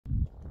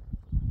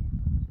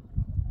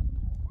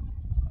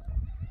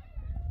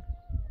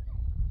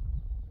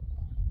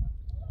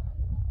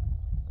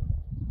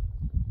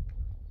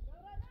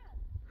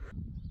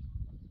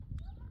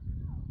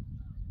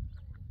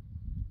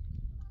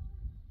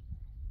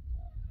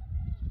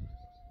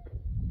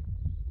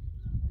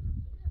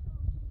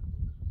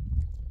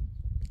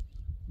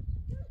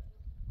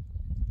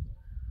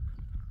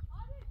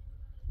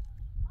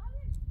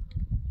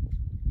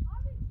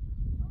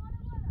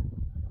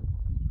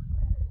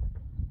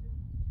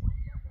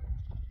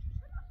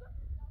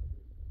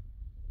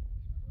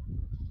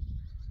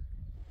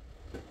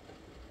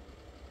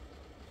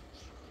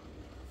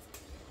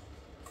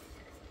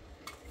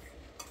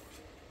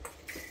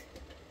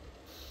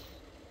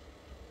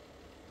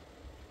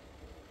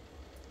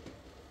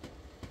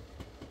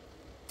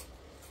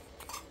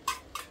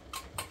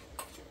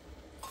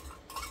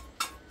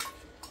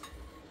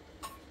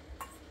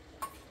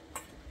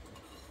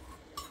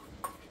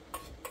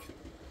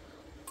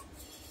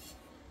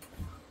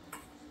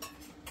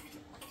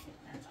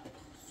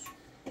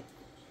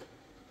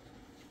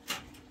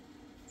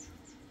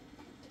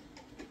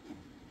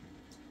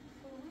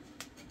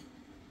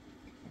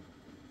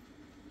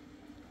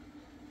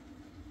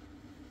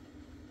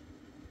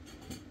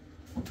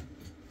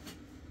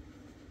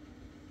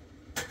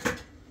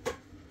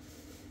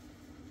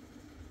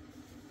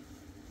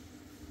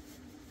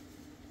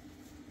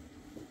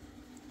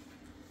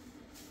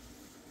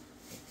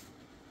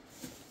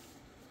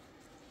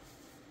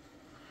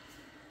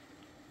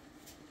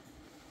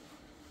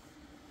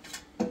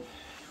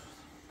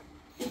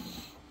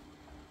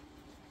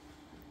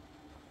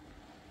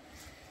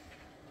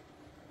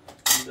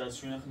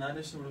دستشویی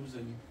ننشتیم رو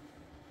بزنیم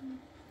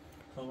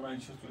تا برای این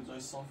شد توی جای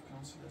صاف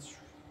کنم سی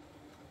دستشویی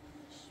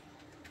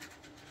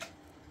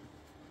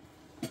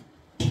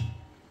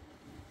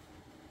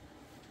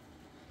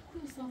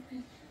کل صاف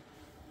کن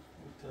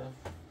طرف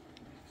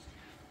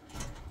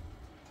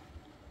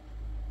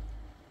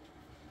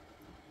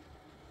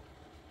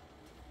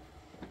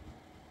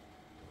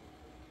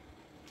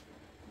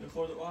یه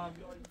خورده با هم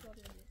بیایی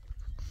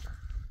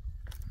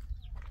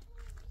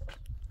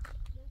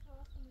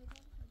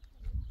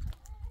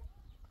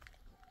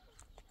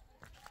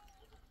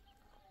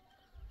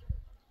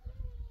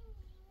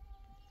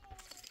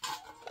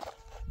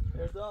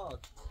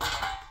ارداد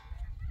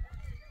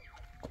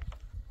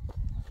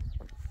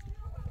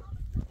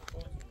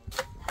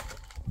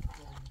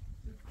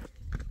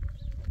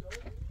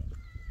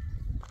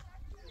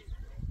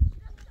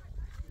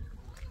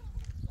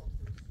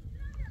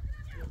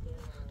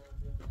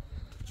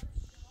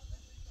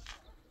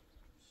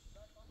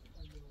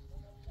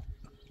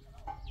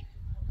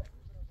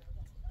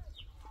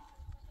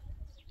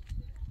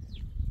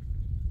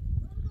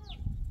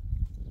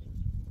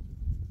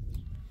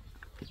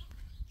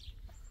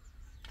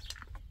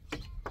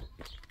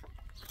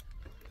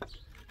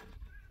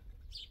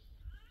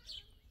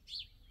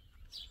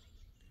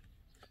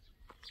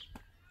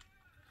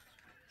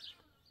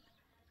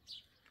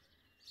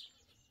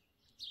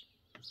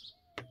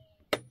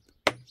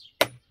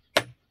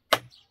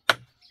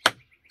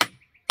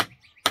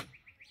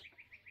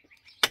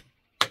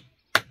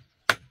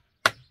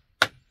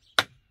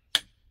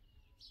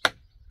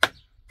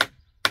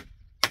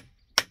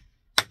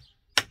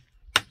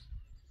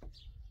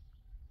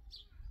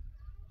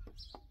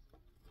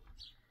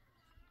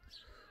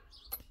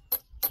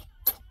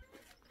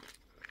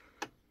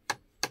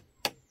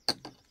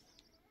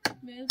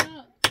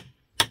مرداد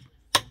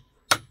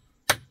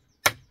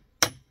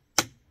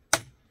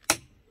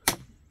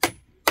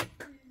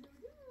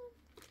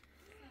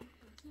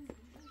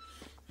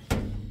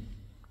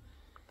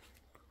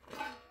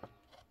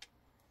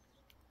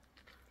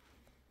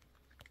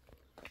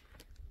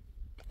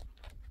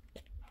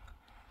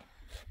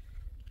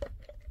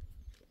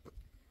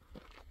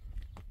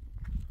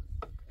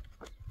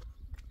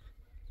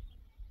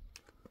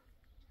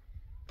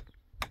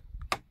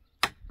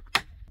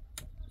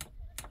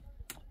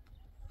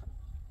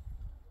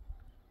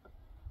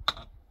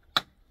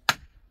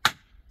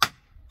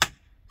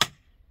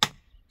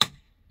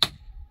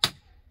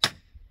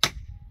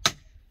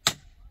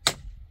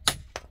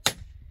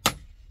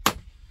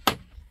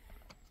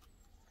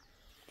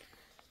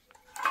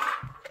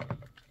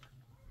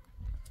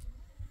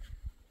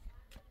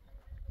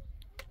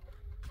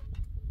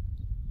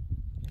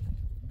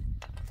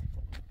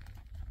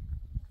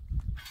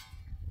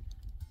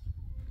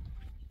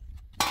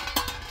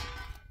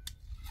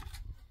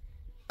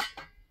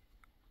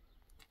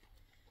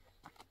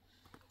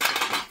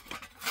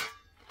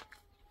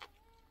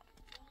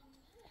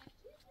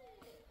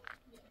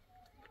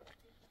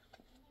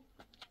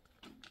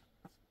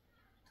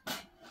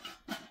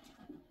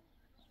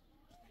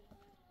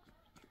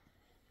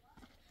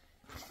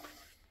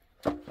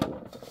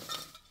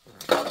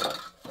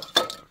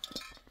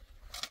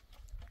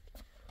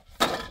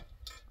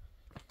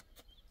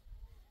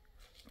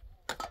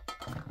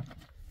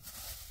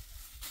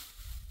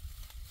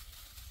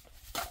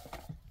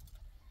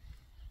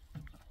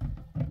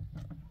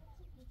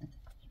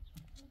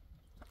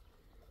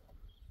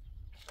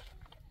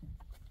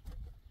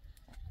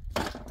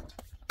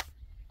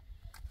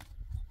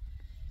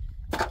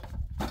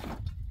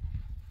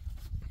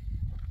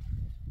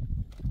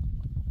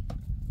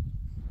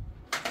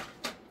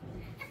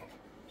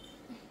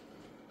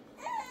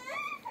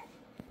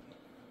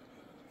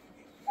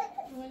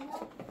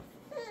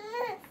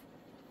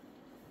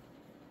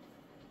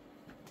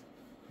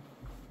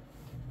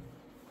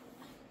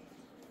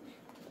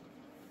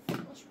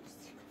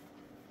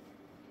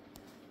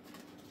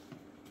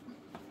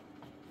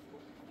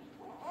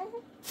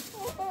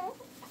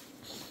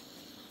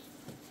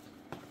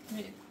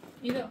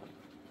ایده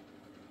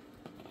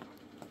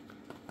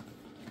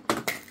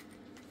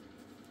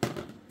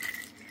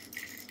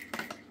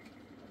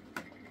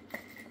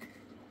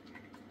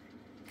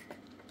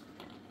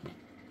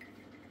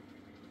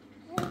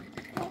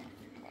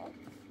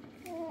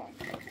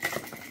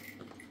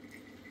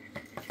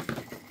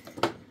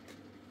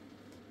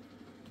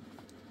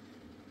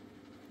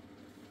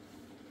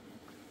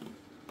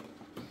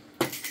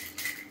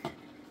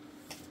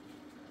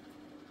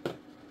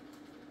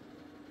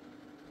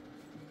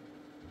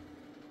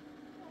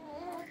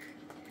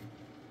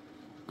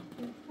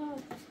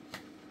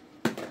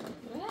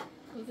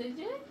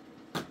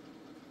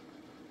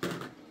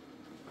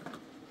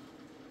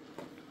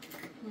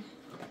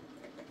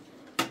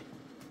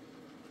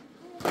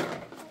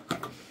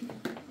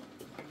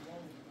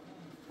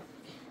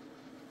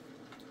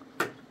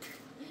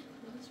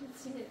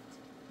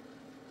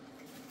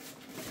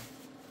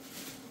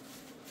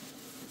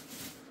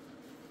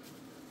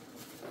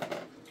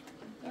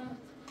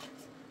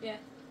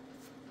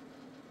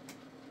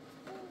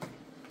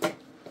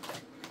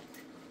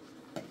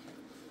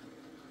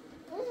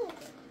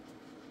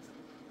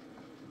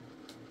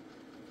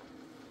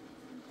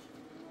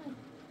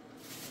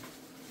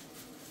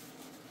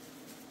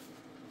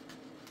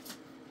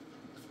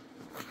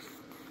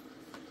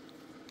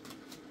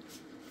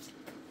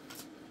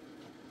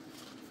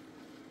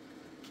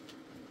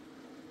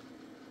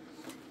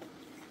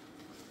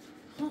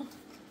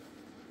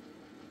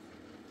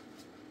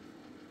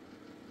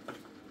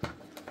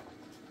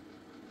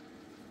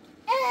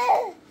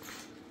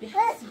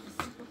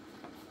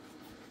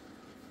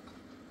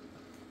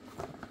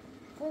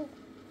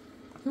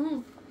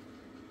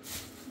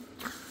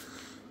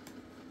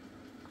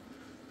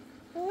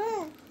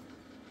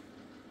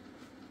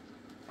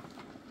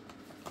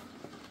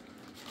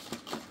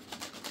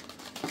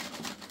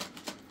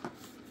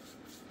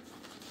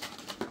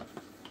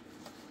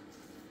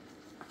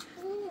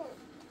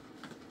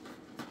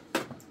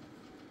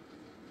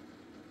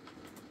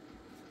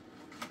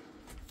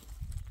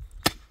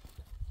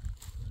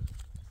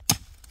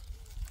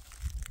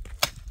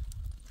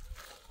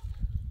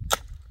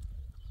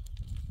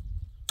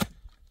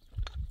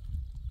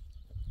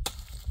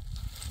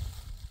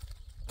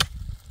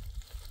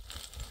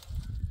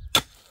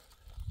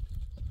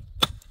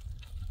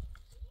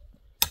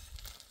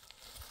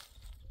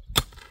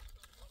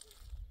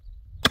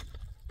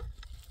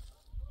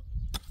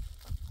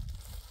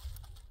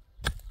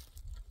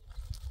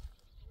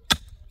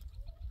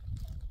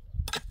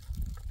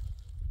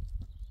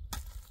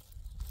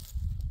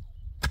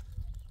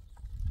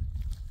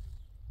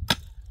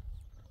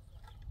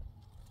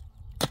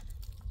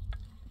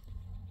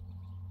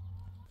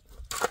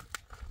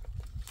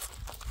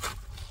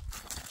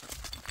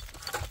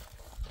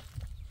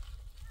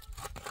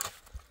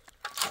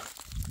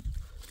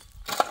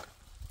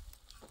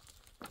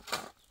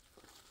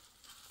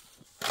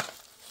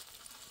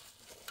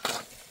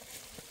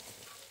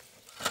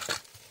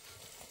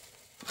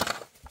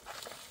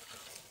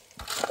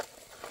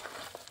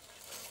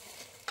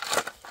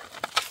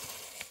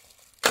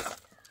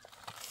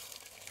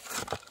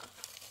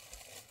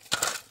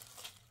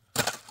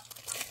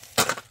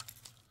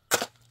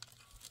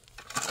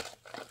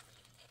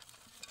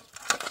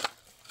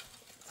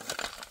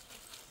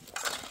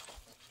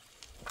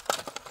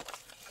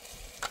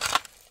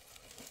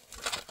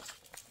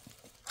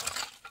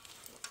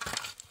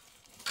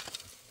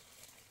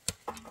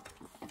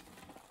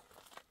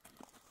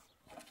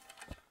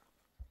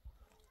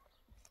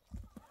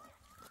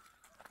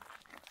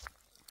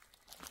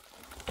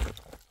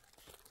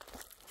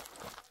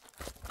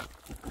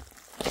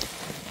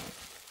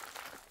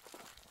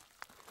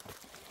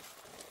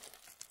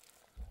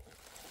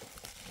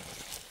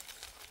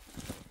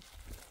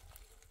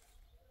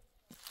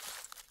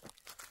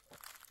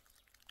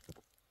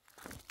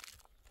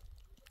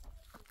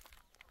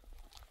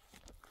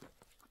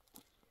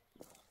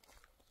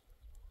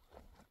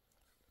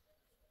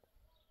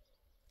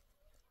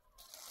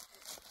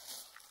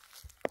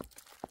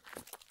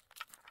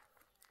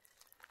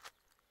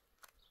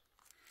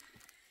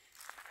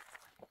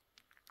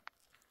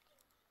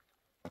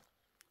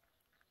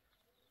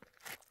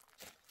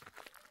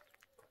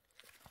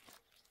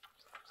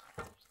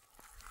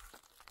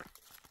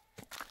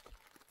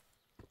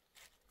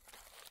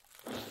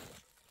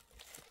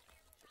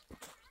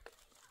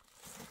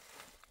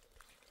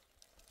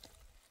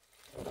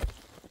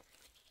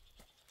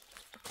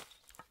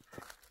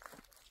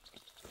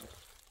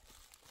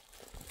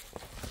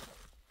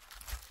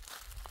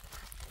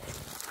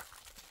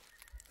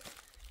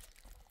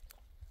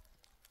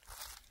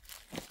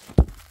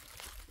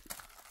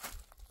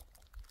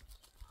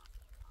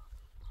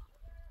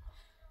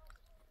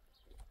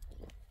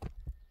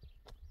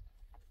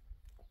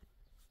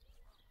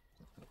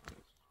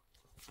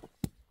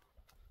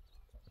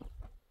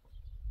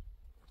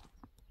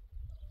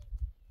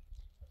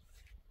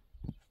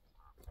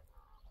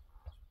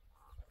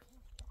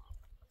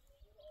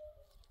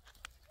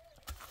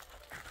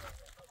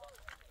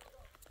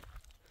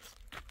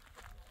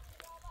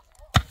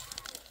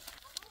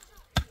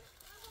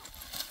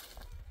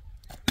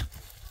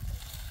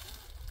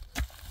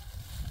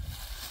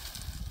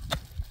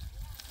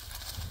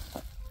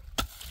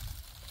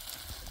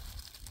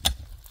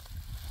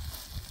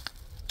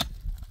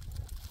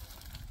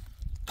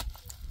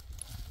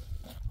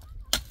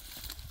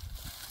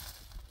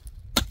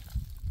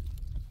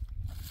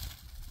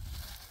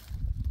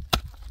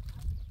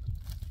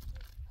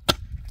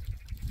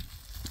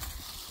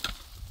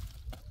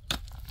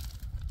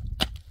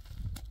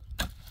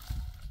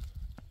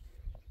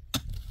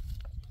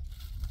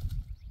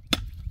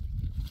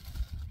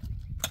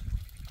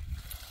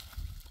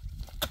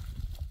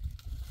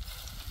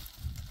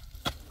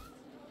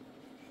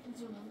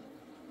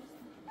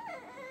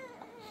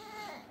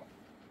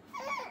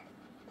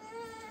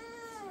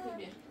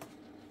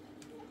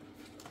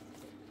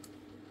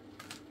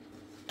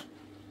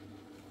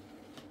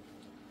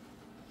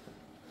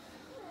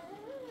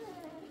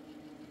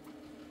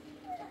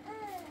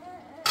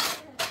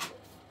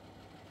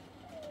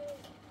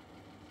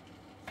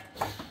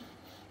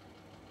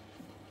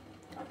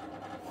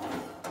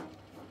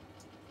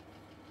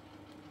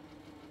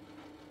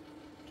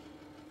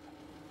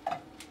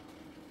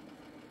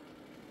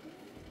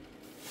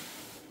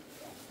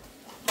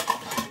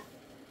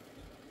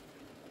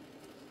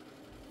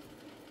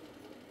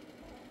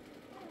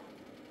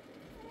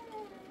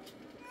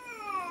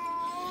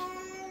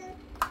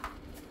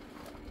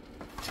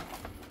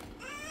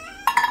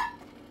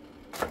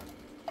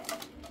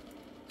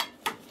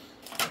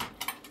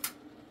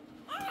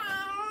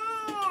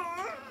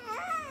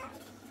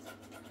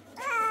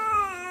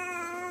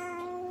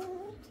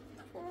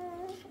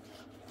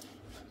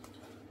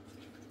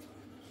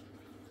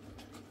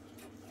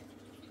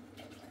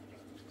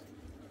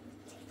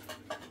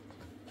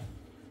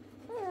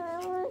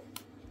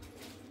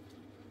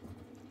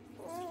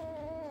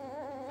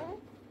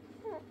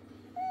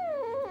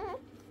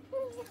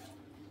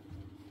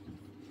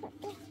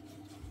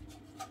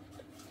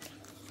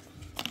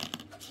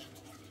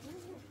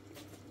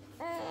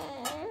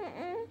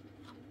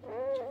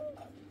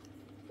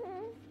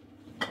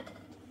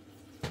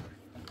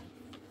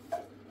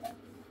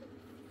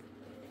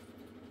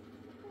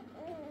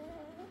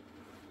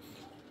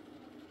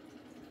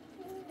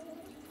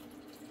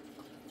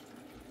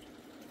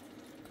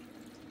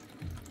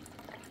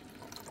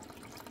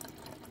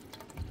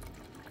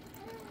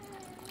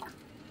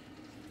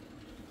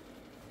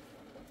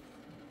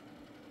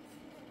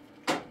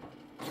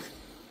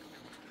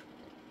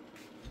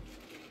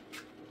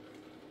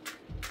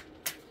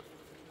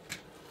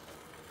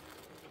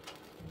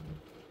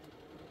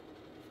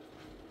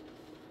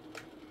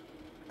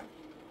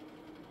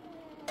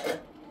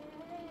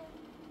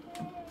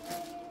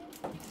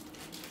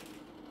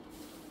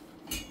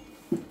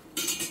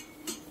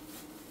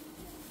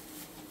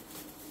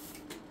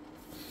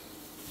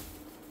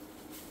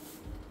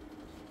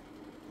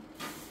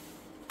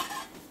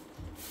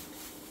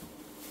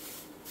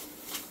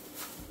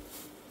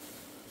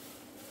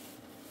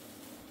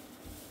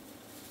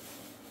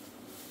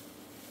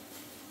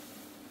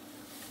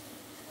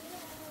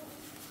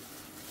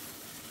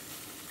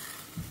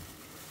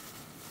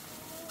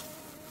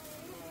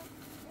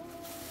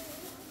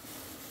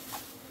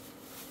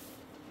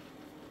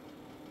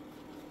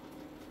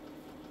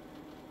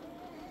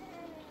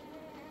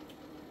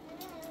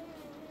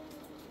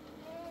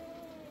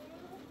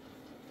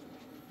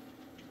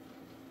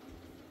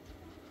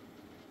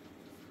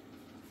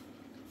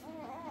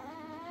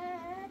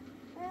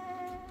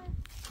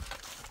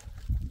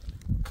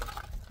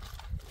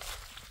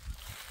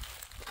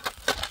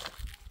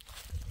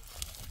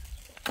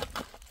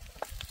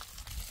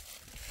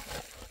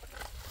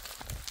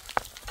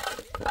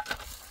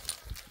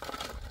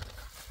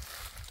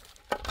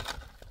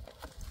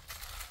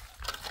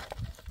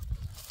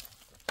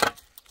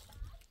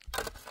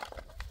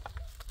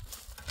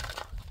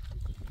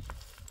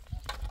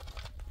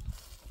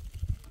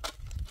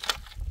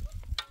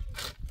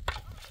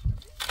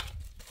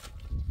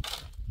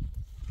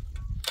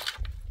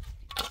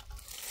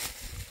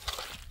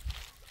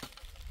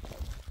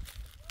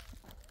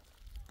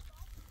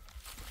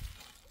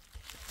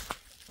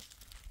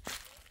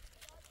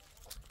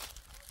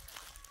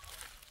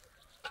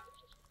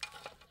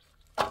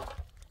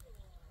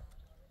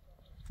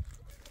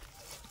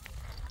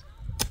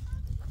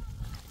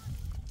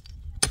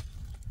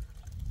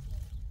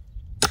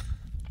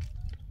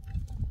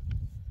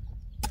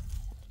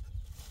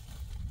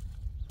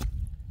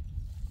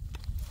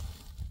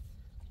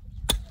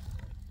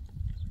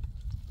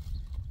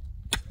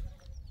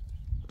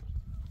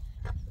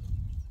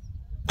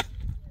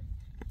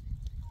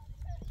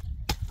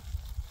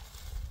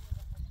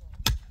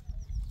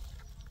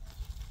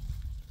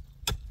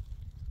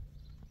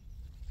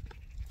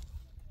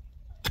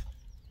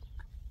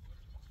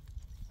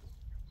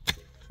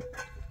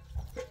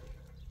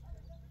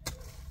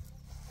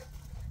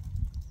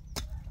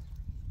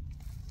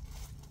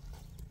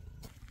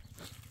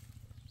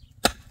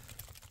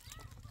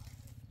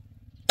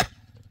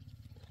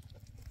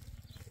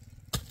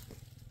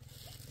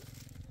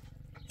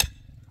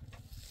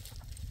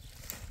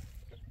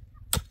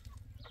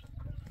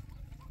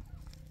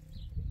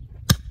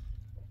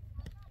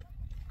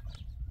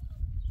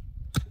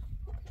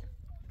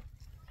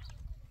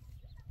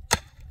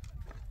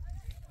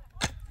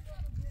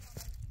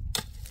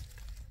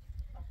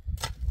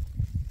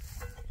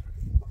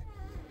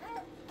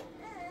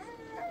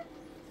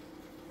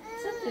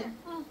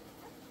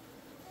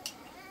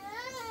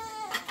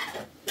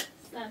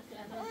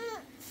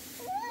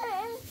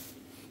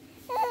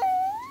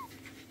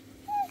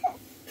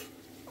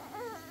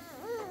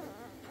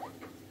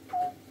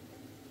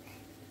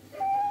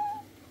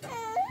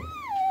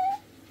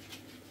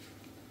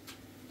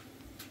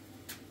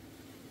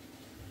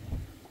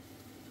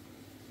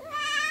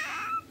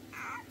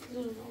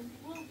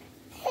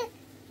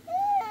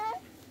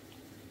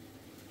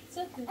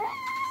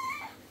socket.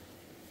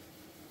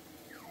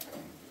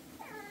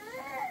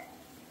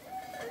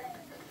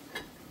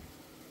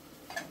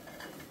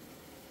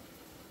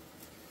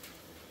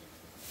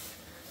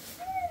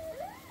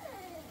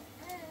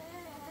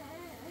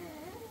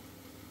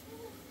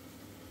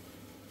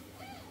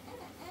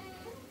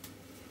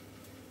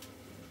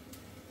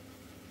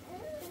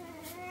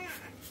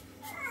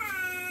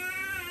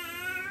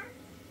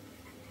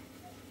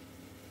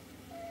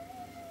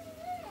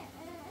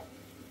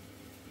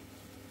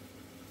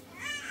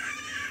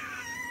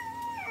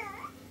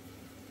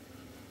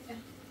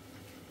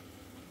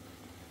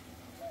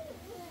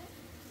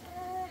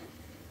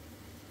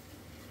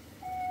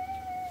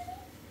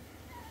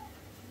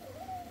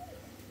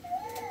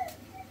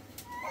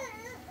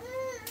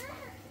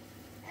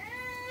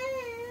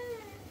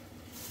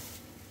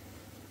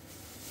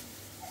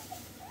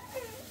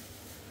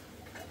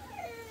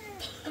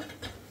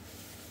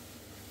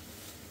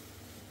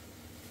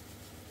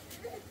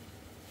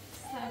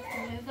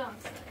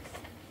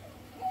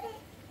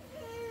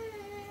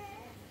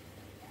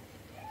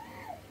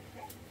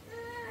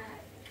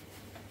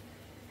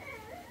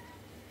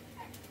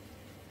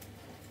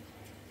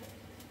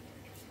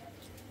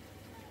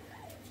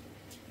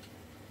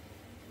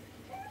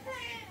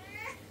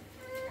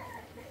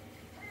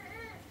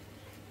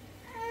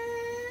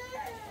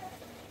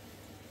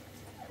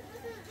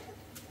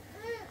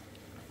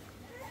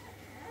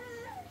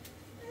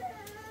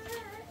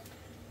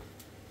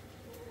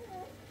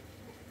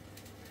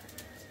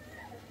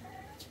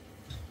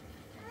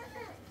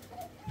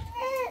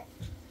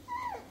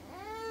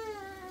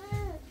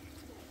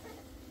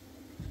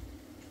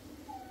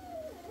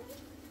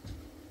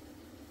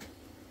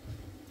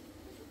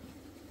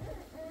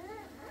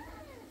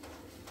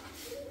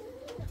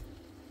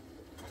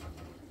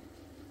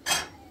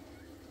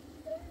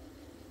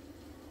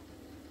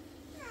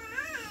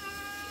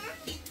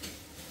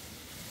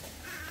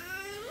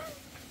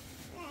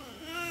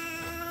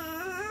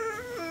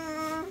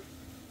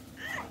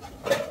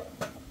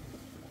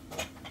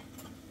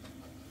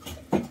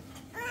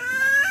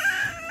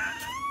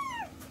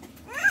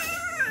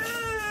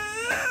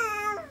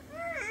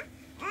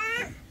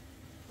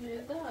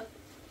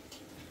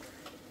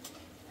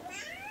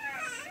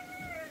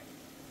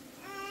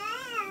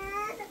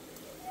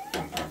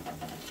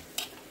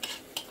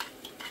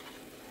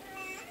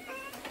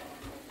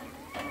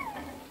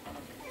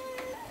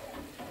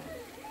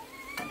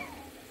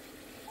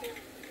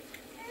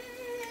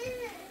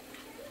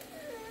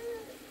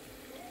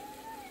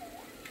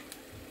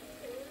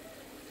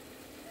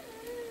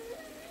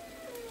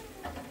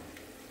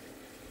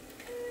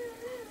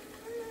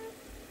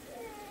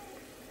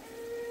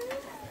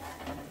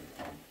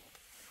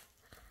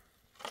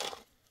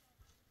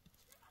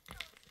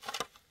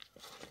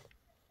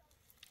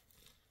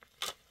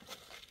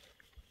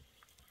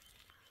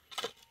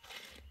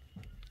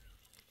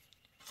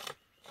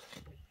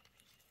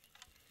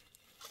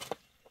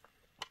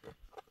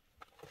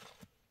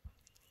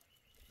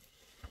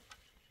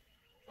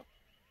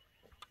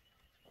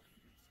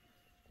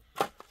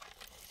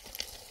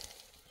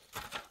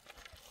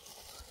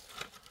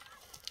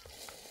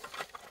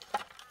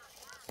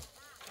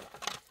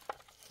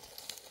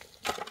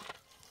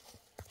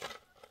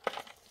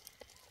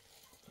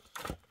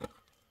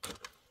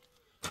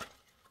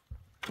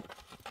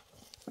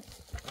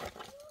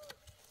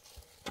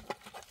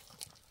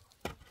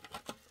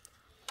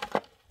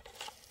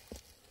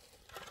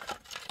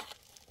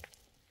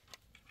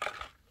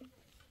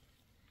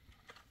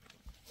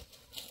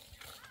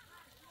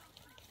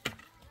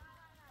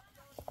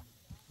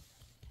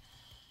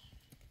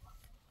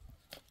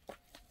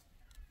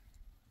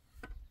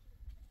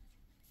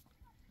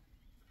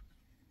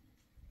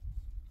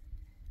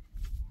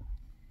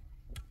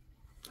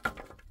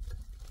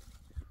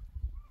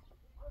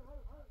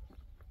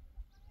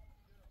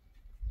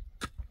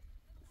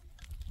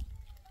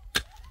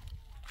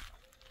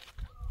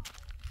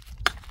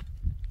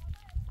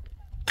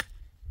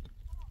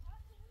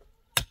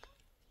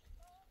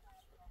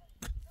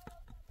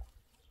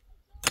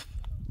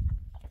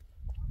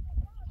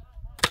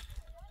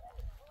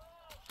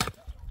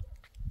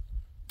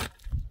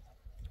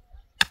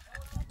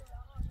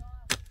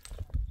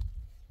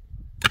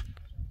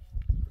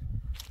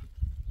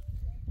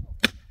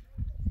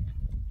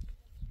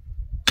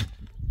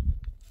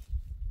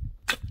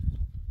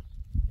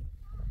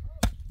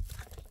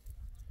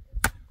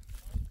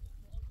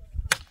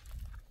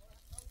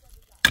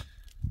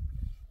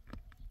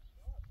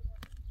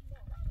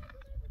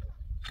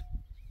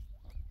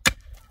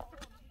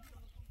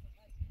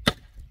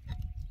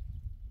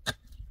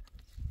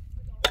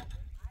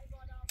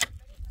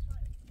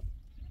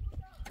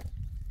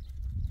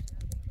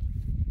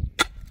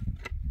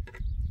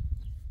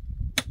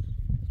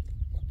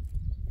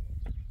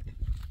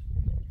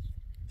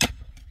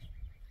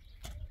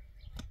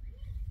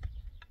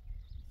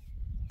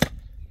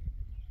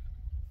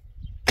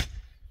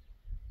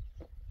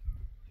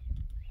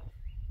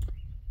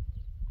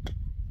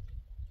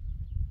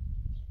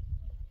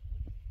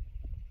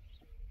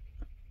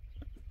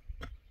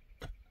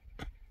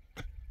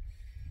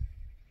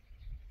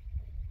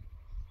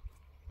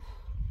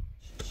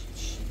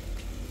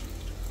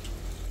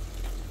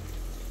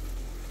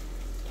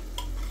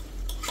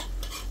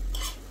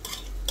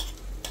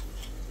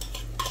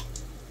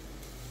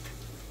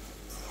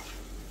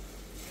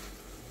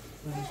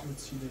 منش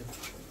متشیده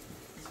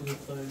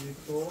سلطه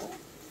دیکو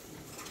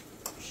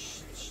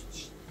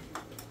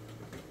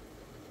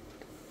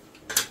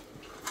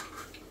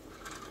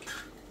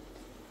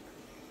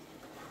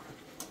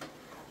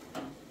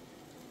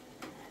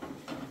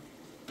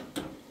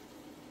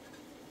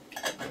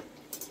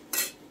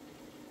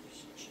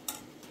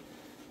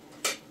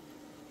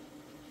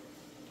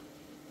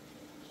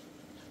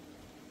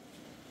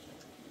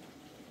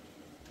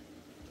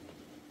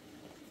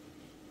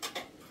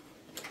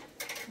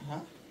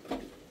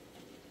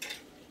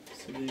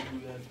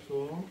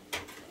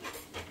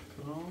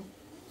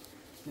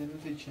چرا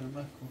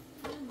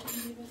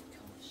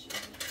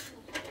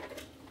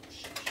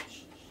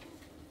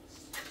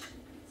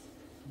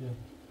بیا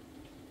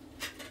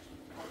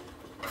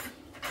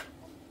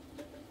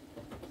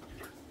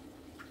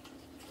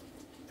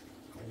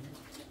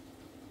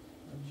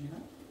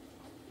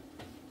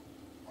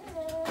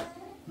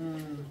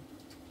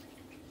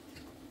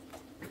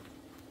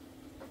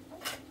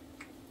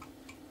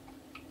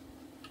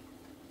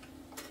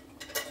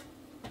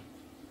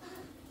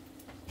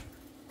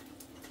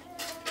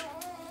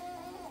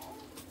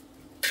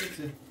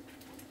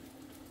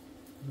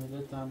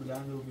ملت هم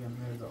بلند رو بیان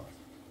مرداد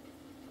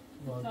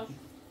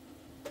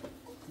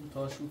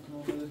تاش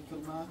بکنم ملت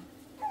کرمه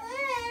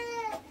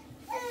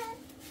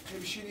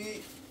بشینی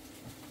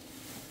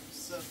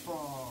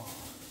صفا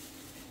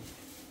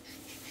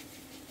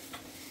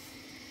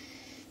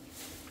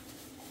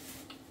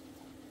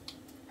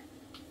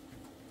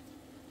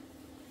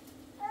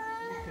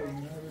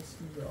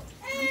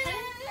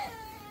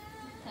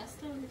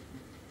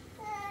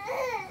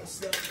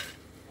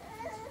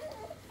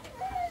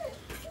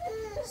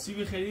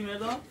سیبی خیلی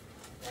مرداد؟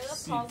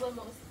 تازه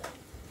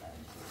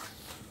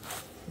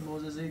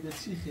موزه زیده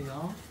چی خیلی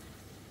ها؟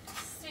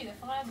 سیده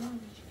فقط بونه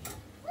بیجی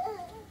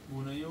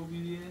بونه یو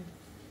بیریه؟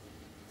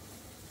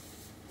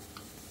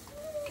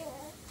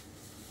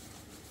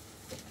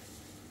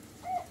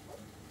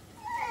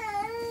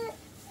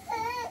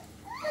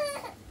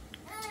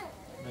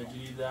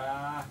 نجیده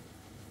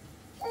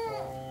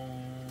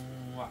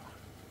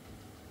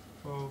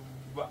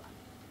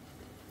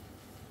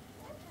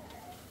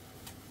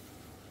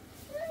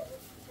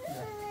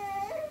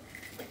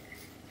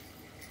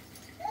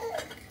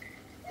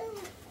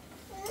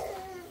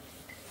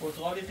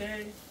پرتغالی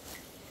خیلی؟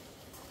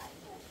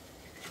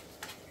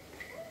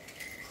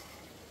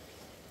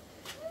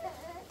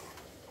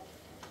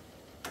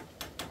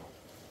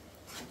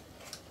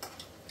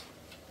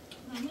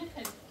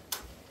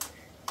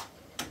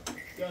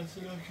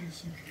 Cancela aqui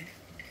esse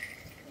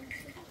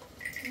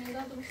não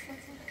dá pra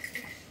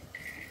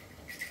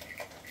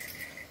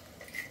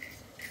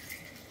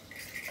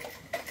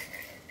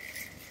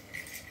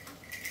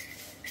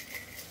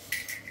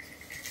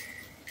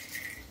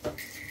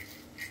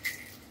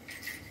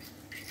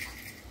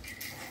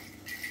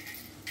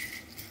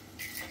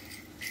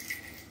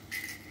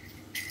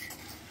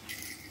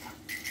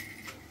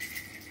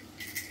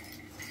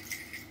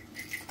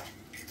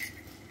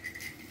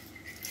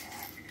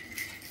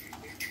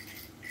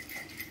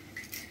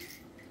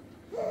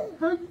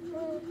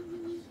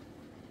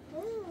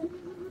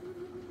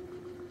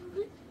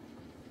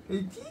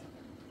Eti?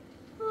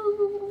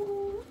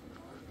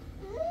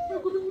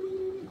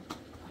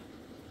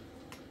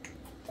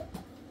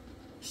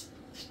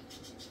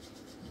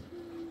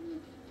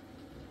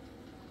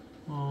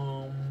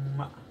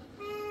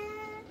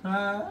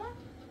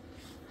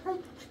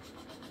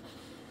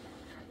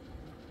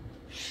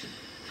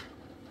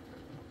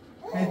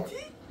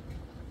 Eti?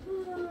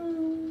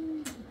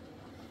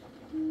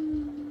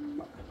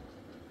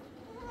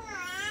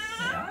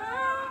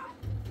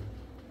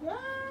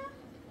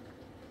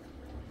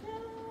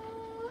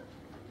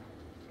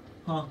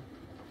 ها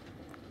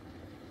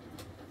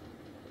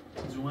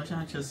جمعش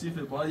هم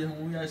کسیفه باید یه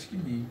همون یشکی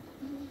نی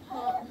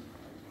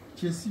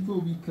کسیفه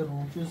و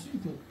بیکرم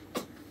کسیفه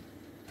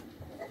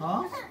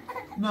ها؟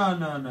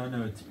 نه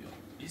بتی بیا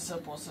ای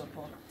سپا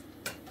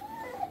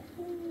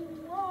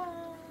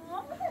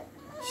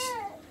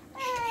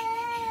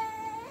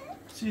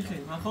چی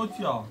خیلی من خود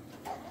یا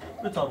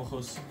بتا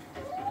بخوصی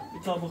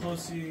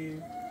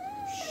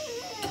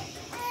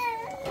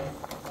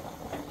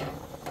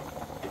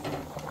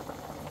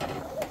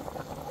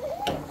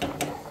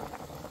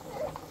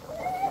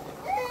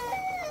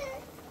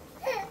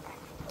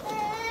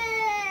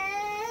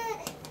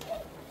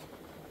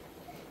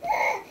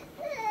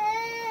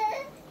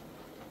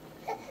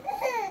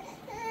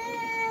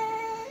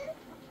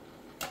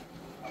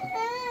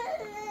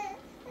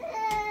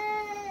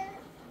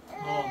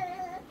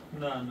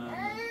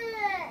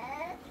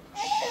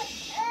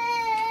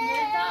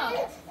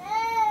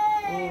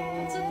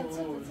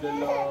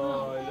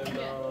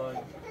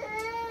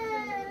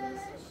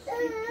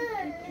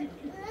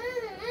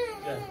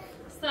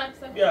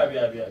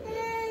نه بیا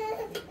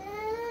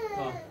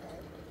ها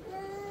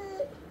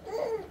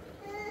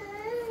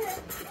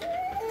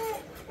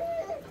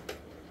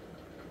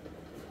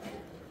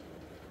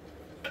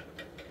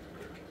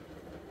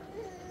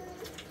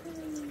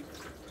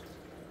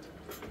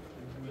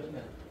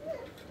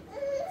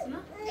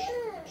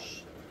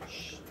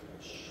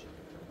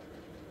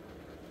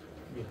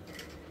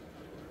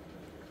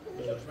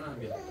هم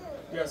بیا.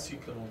 بیا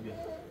سیکلمون بیا.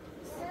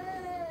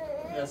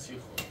 بیا سی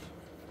خود.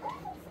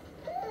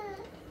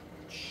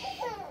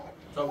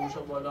 تا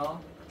بوشو بالا.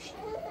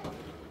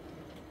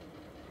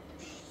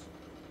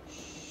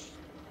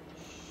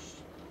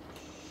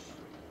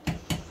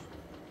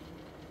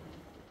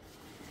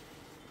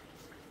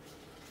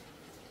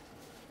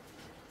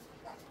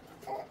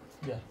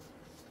 بیا.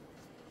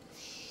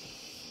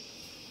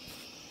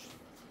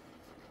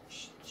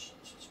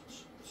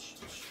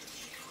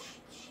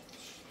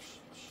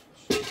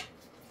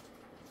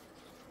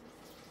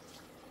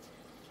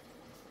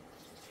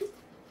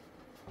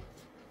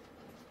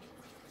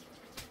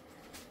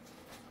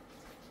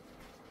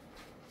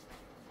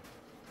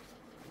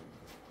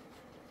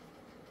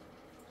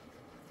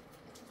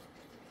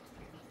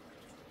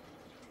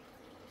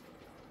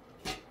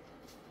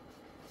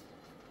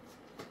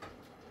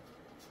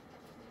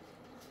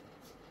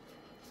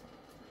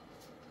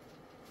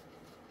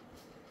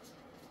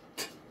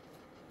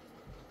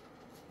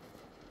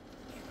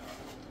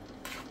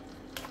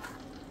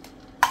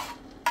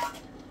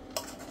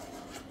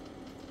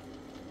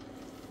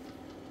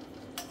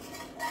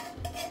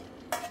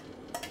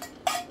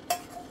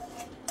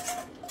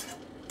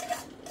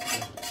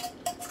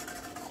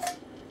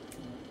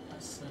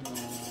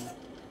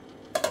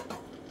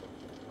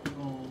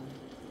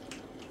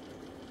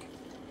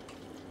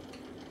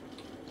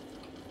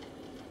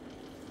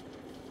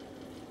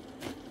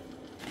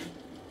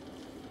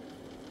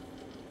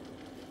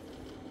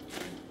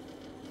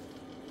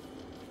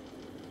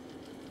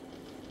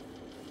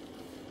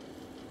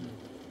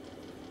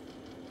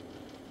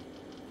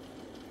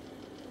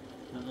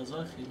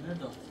 غذای خیلی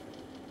داد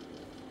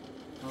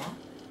ها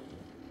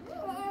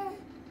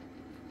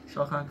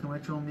شاخن کمه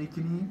چون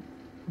میکنی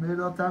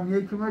مرداتم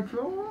یک کمه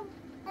چون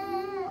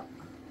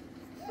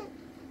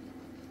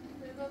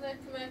مرداد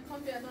کمه کن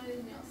بیادان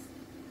این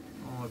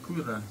نیاز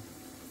کوره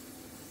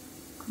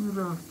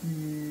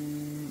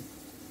رفتی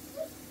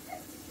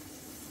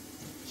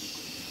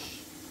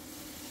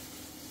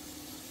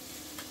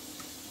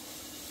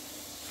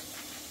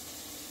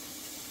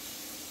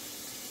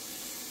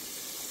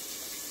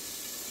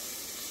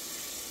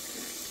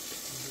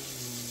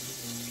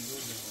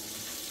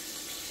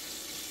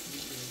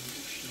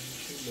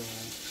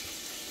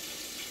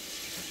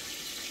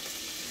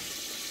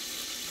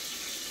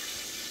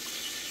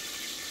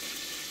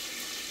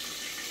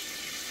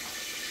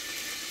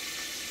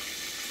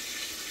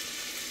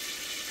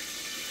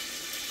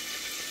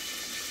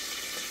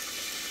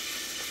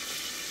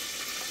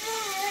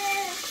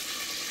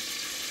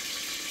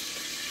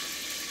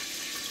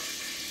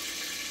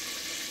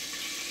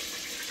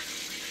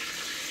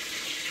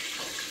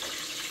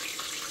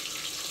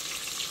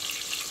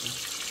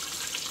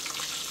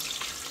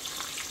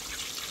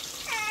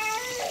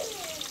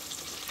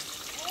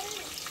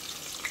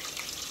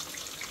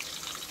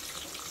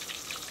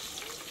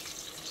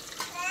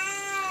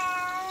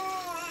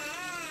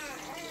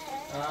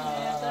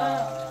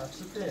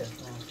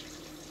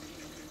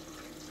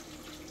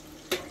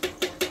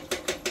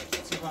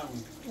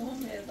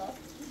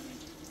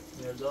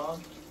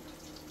مرداد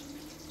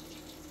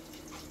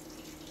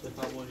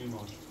بفهمونی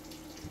ما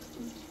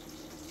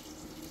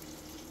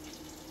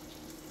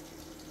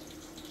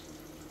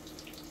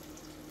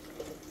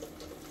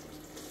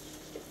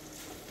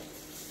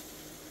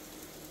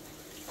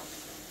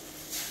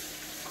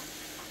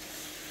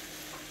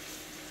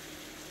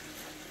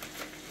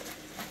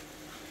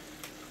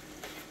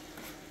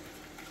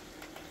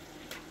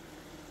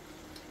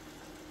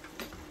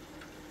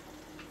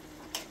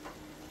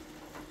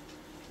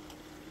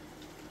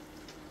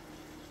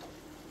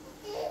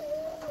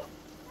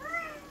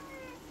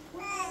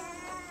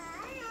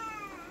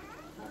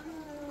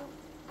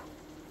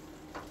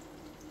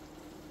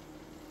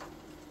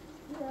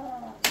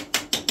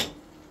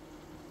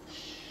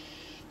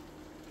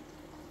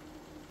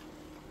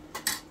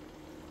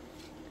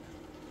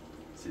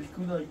Siz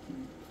kudaki.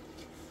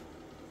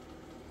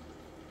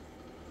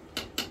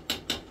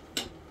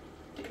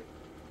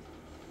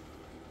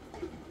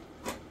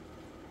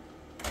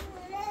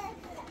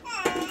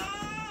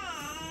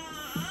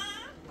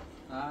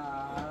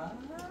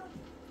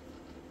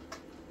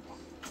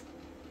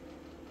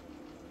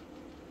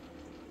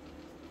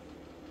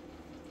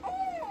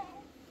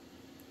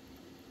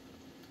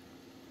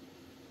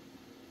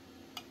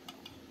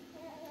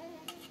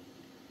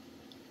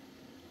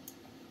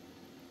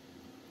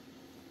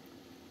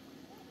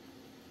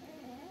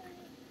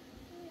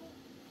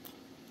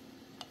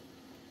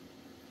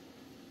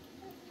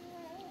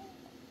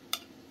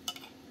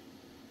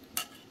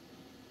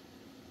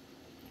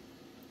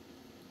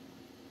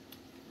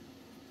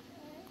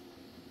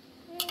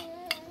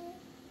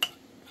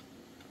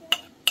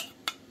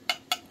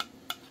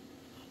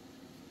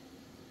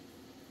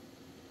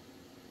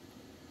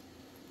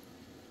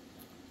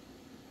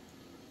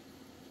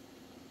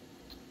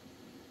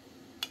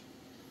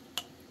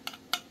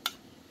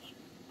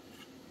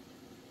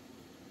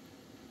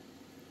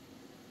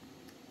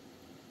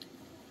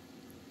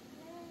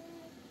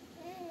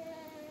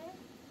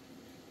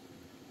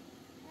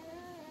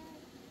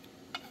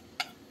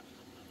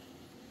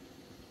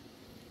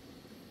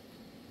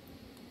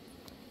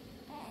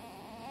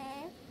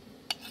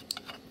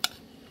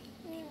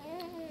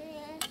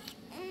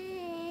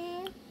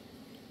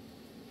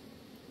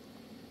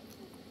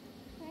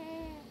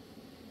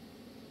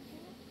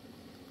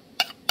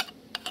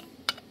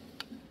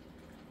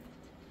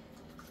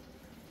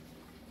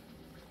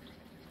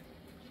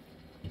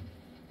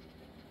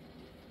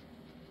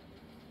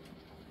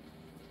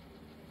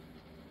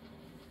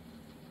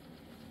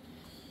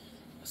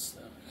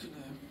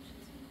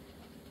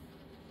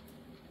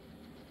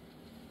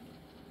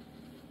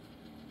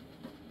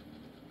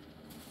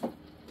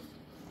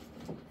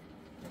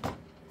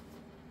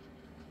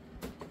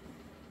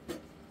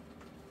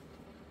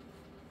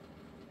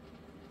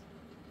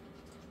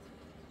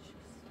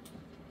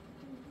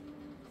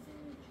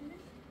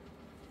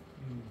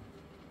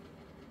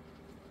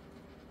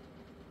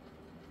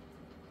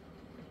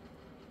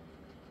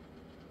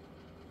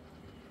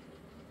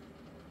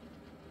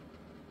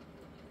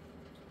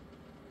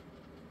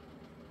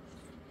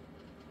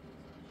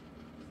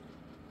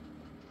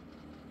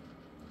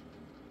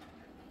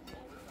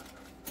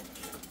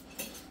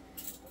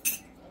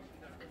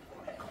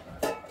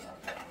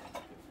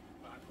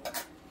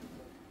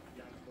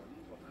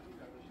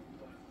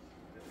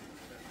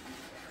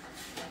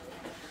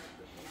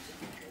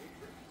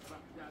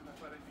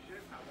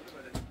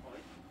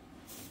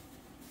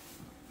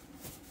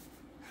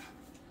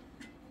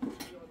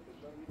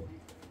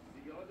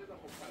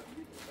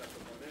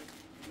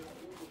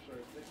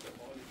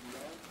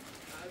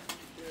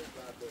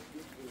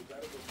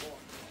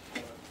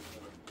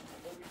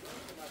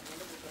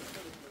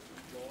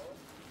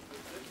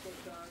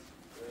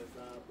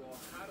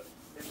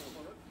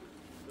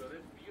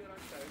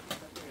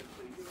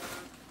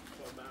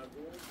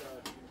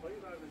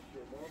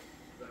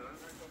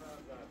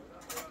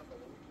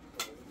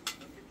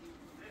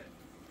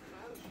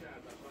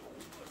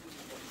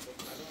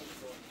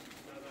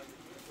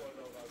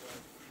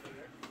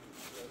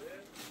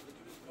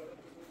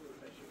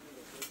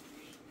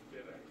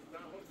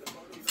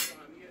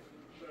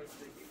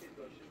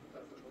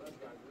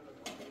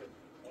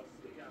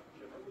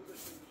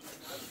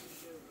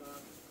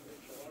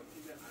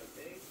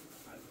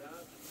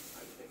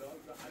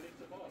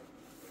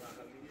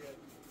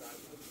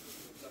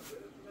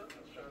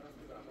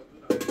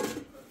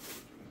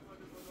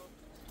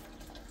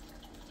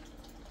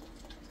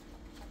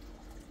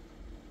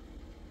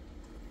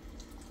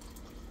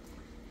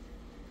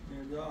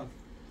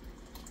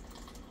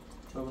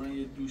 تا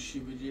یه دوشی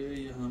بگیره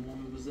یه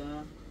همومی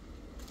بزن.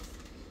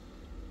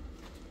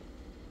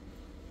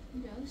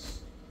 Wiesz?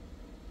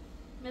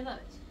 Mnie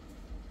dać.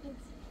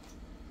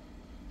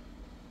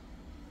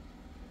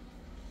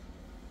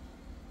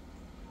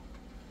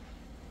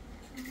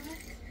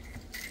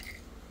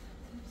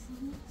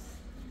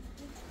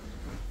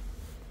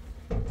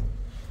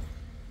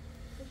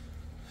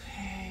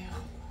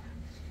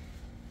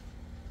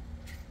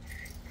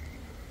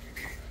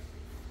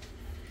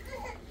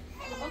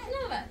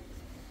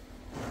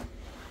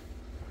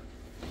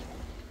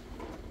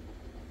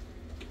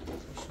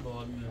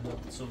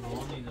 Co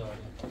wolniej dalej.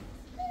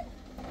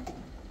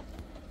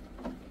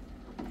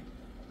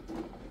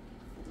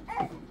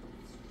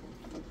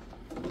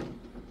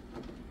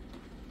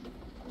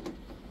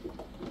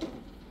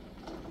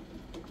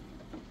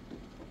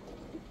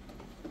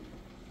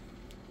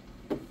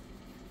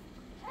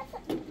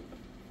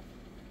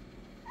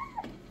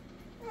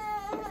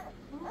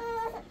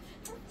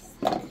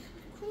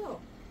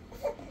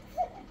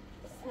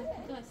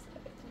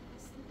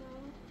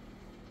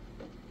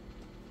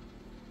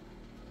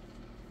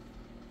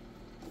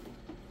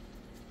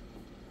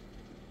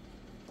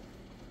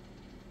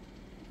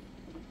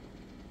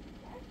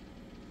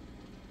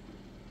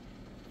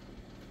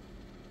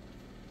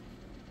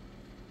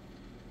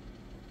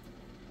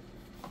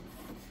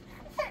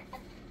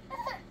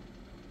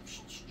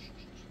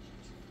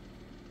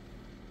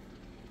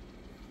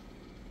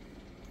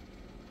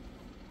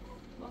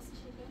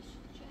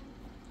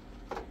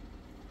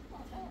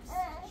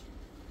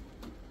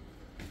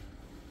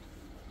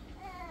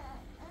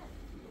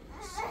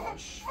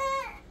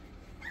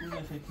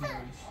 فکر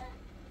می‌کنیش؟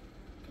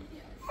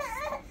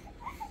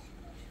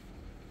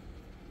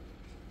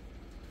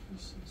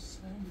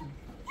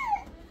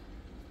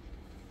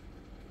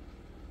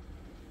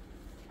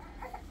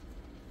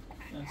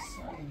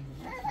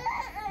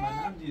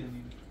 منم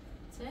دیدم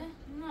چه؟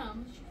 نه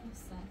مش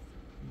خسته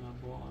نه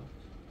با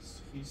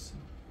خیسه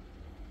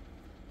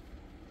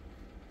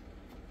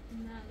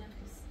نه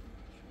خسته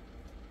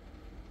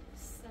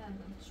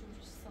سردم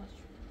شور ساچ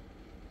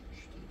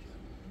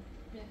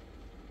بیا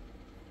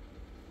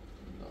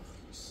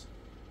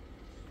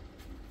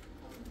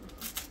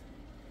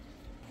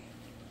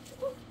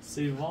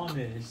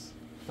سیوانش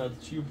تا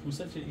چی و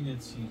پوسه چه اینه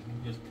چی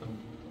میگه کنم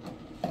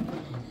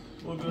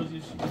او بیاد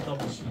یه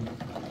کتاب چی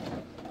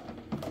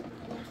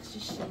چی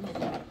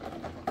شنه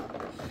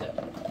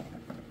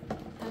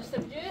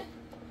هشتا بگه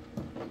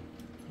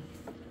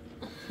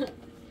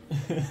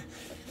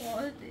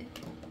وارده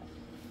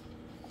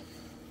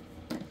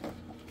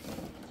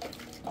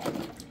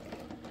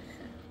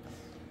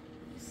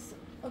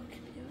اوکی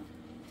بیا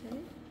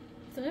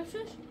تغیب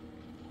شوش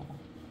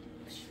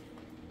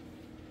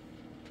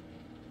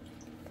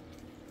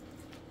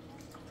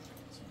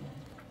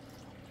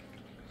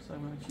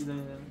من چی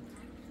داریم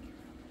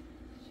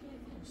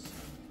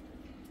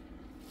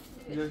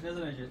اینجاش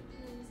نزنه که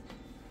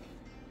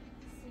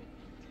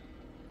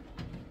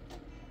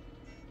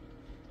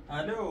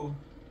الو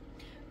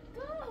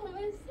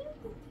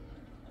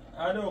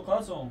الو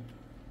قاسم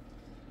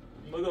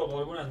بگو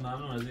قربونت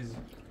ممنون عزیز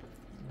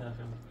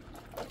نخیر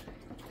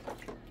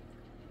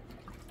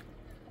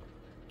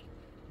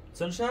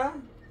سنشه؟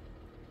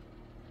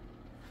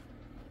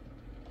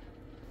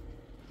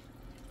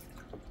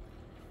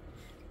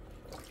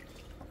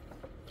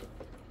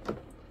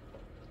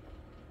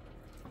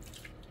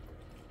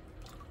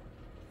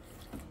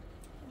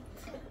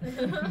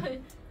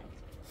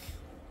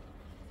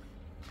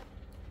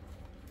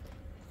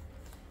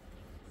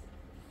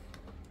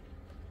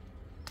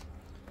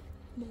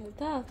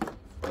 Maldad.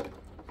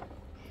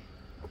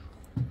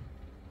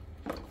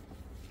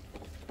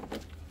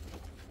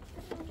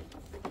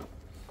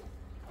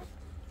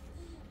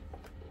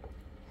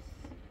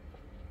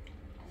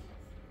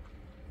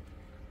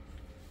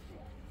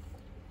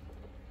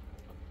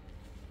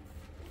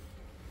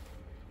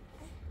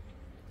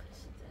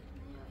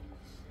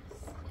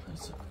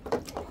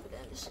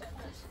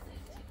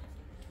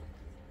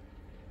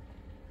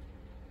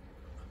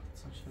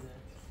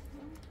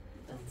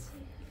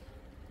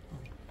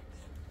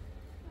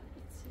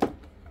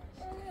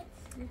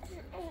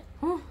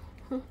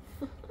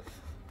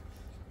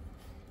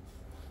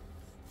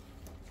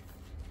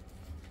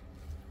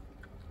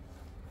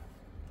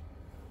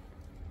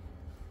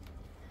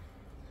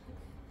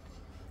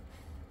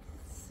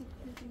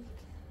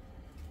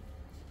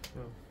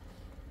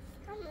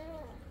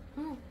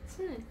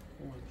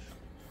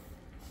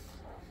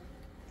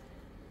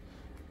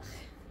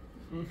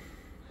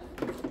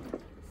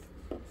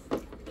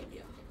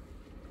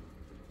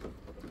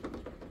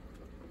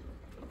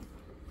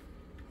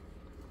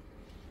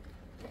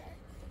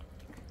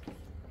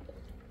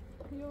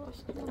 Yavaş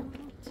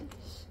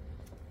ateş.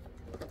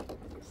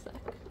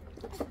 Sak.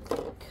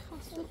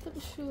 Kasvetli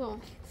bir şey var.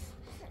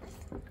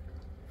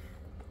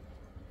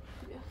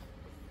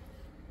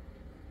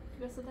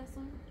 Biraz da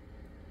sonra.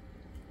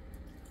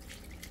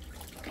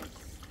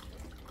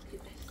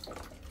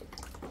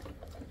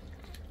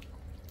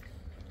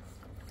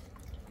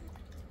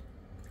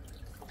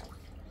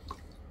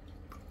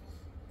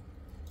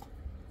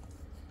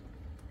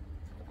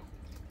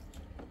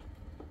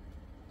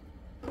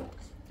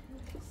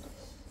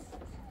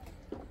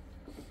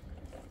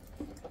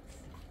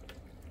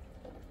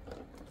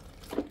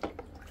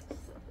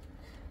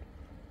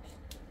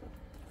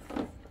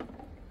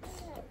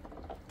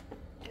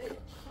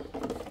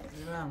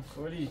 غم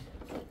خوری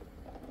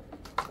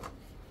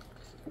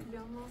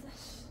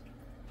بیامازش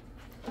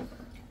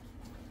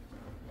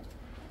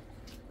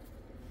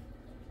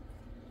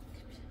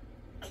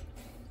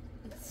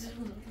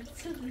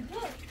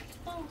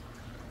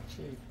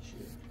چه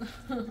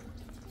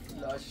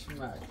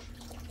لاشمک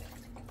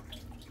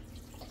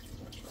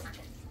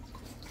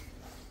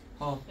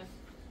ها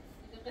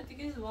دقیقه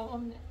دیگه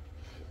بابام نه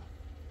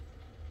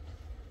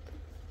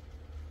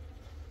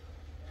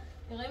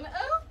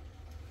دقیقه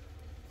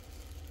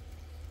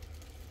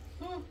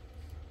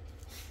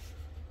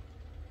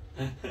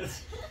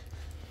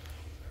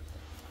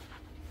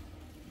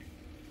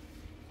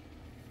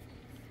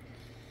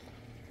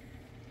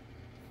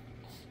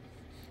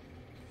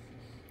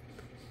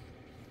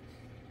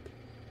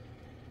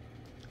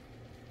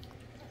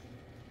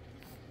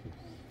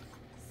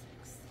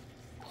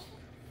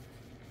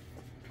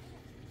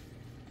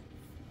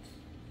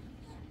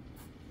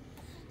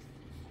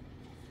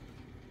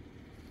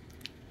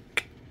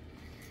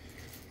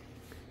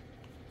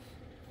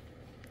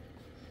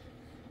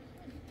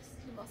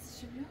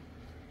لباسش بیا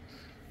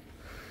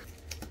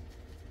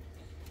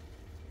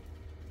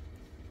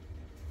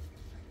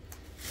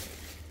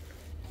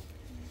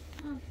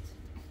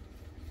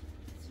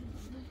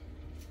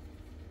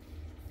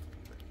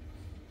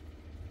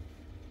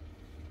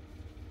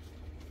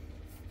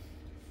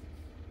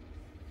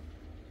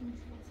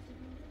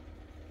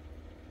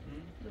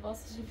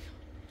لباسش بیا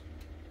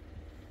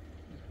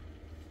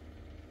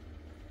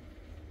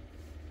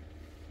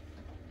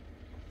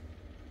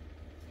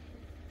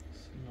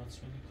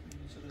سیماسیونی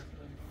کنی چرا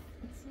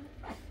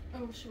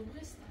دارم او شو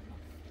بغيست انا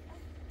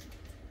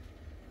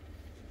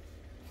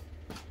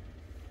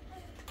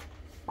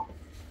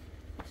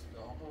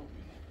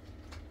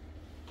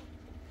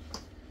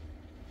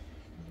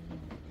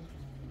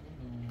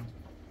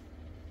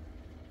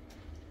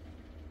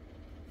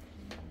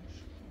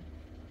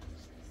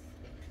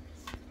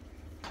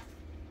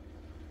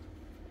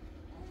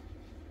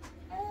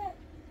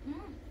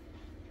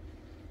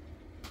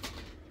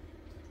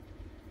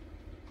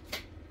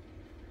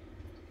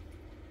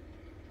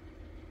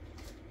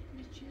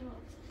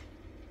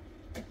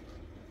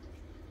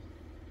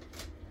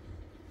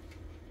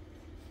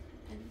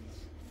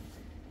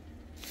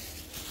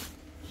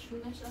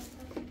شونش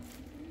اصلا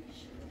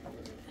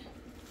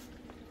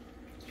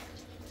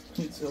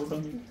It's all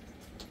done.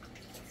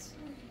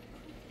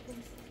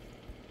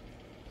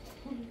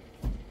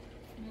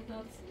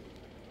 مداد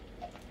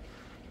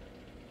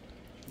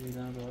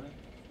دیدن داره؟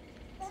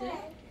 چه؟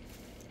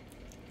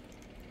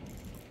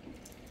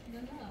 نه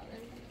نه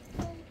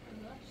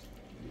داشت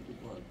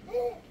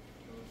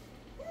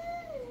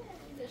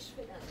دش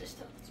فعلا دش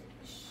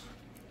تقصیرش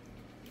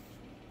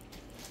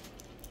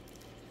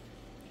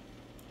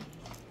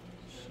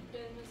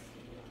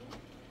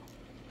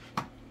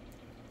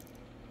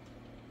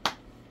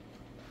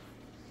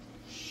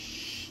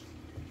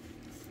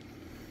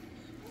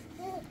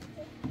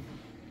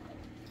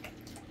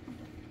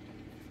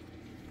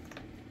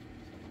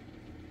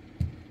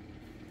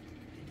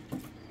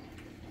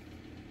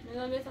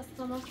Neden bir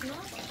taslamasına?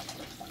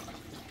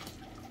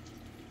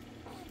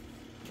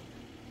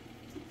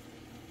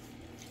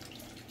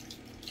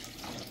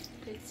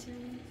 Peki.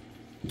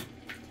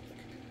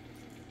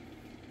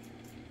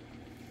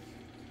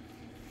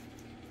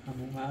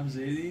 همون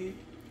زیدی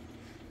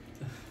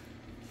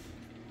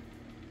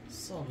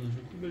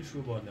صابونشو کو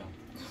بشو بالا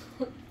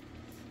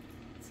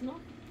اسمع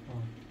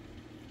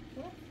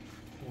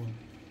خوب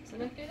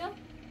سمعت كده؟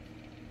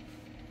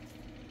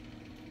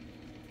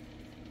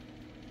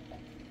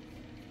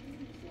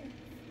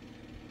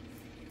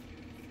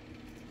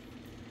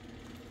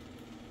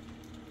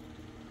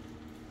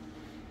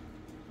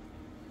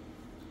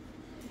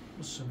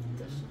 بسمون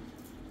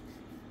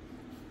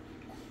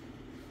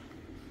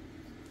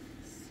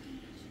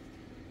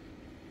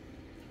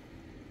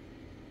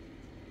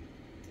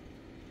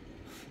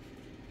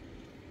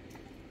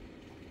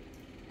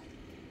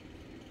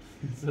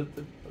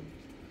زدت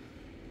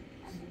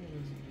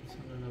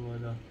sana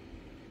بالا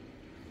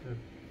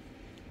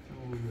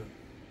tamam oluyor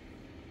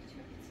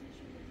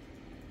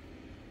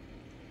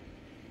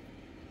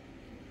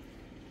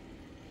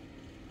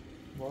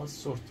باز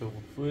سورته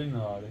بود فوی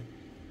ناره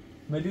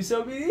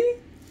ملیسا بیدی؟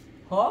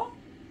 ها؟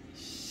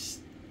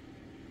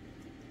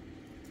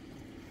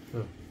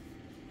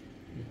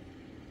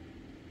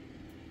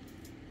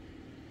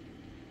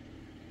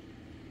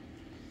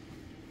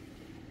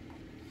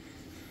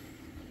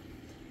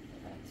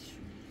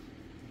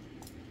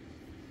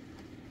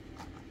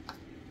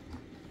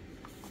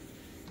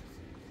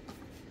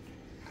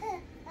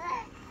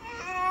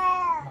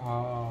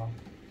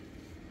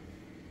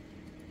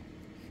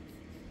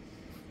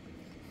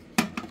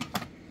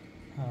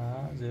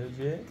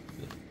 زوجه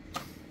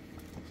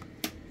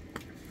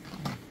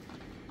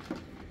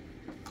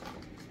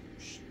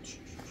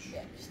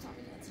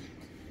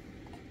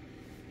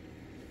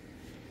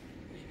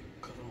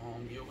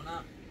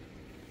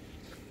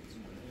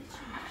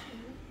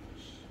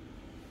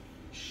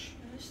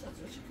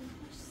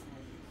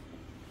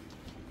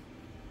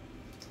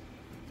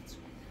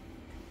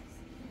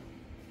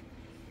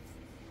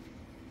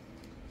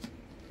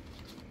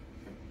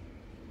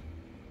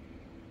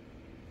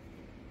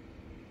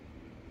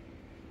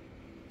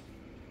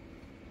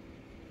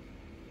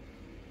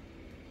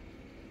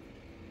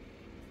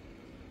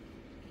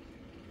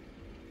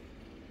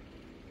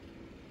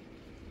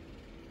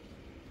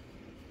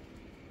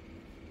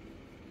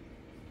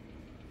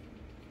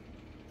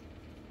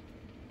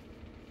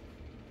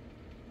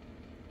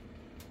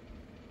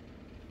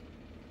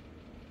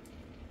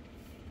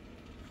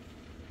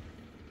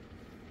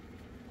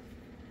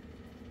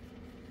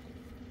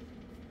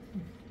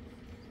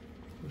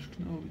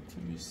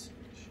Temiz.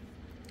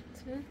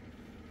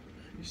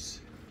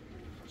 Temiz.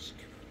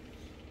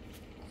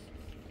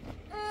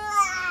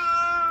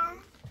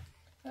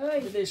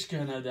 بدش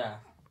کنده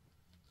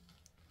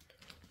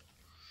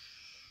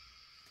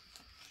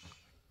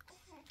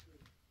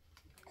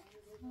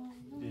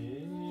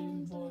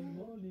دل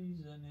بالوالی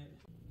زنه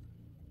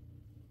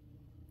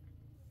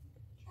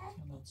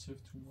کنات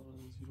سفتون دارد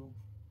از ایران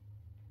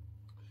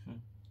خب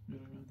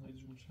میرم های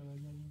جمعه شبه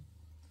گردیم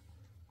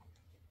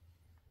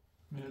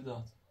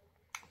مرداد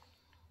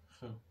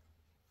خب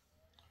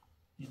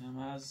اینم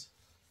از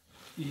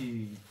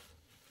این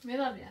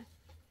مرداد بیان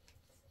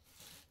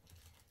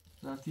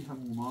رفتی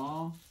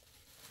هموما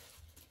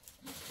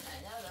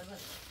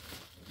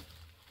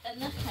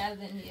نه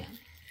کردن بیان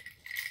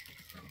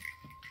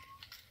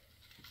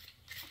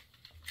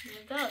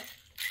مرداد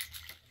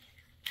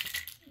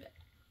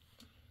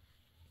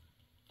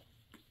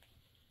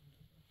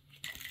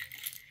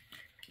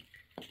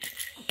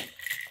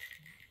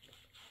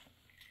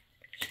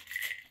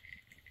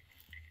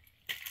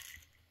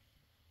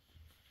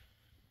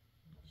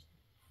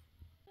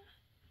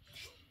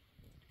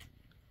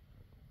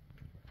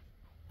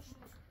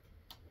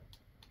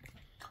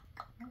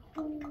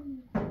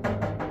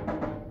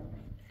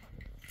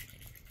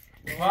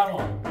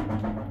بفرما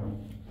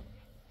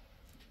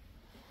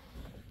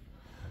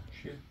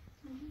چیه؟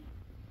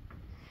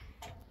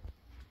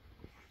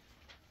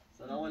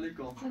 سلام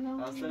علیکم.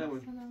 حسنه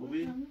بود.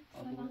 خوبی؟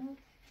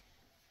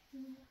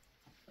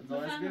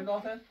 زانش بیم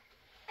داخل؟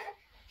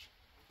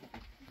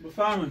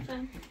 بفرمایید.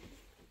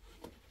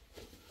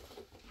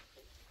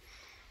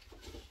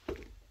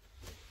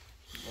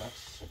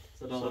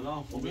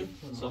 سلام خوبی؟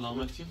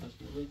 سلامتی؟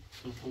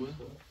 خوبه؟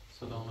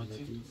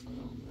 سلامتی؟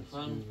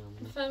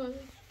 بفرمایید.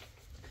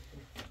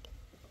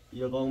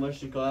 یه قوم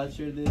شکایت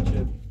شده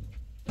که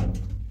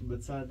به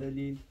چه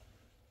دلیل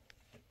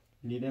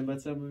لیدم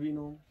بچه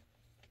ببینم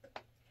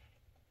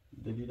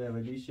دلیل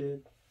اولیشه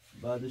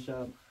بعدش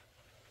هم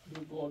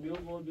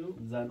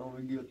زنم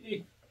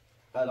میگه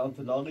الان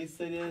طلاقی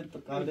سریه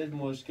قبلش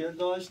مشکل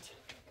داشت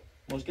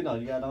مشکل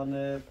داره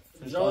الان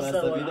فشار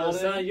عصبی داره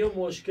اصلا یه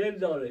مشکل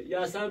داره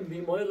یا اصلا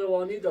بیماری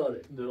روانی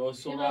داره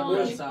درست یا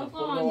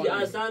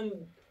اصلا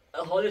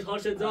حالش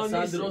دار نیست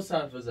اصلا درست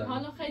حرف بزن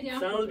حالا خیلی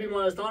اصلا روز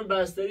بیمارستان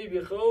بستری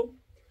بیخو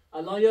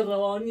الان یه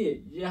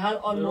روانیه یه هر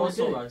آن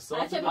ممکنه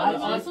بچه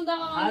بیمارستان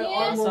دوانیه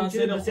اصلا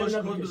سیر ممکنه خوش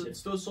بکشه. کن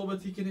تو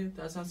صحبتی کنید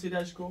اصلا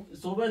سیرش کن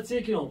صحبت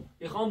چی کنم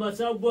میخوام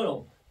بچه‌م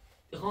برم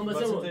میخوام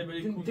بچه‌ت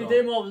بری بچه‌م کجا؟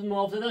 دیده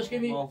محافظتش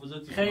کنی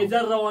محافظتی خیلی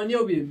روانی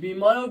رو بیره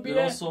بیمار رو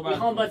بیره درست صحبت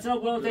میخوام کن. بچه‌م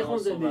برم تخون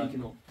درست زندگی صحبت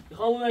کنم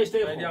میخوام اون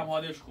اشتباه خیلی هم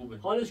حالش خوبه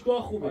حالش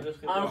خوبه حالش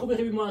خیلی الان خوبه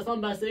که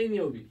بیمارستان بستری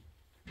نیوبی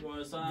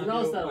بیمارستان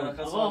جناس هم دارم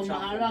برخلاف آقا چند من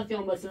هر خوبه. وقتی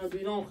هم بچه‌م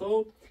ببینم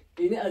خب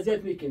اینه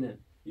اذیت میکنه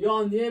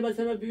یا نیه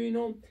بچه‌م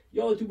ببینم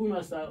یا تو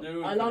بیمارستان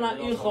درود الان کنه،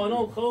 این درست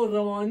خانم خب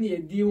روانیه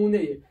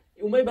دیونه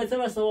اون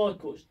بچه‌م سوال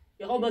کشت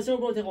میخوام بچه‌م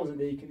برم تخون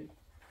زندگی کنه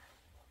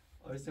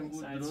آیسم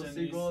بود سنگ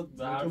درستی نیست. گفت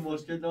به حرف- تو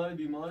مشکل داره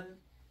بیماره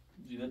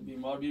دیده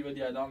بیمار بی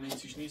بدی آدم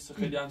نیستیش نیست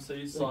خیلی هم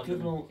سری ساده یه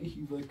قوم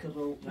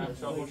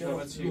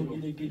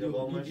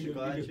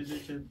شکایت شده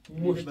که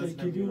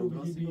مشتکلی رو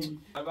بگیری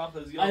هر وقت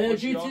از یا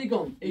الکی خوشی چی کن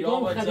یا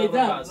ایگام بچه خریده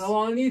بس.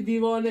 روانی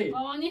دیوانه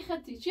روانی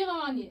خطی چی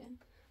روانیه؟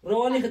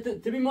 روانی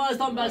تو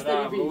بیمارستان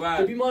بستری بیری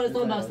تو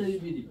بیمارستان بستری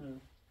بیری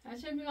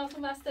بچه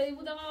بیمارستان بستری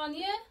بوده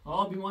روانیه؟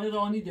 ها بیماری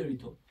روانی داری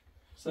تو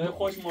سر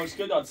خوش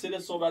مشکل داد سر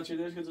صحبت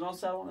شده که جناب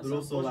سروان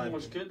درست خوش صحبت.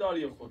 مشکل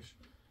داری خوش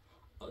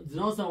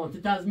جناس سامان تو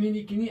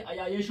تضمینی کنی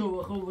ایا یه شو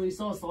بخو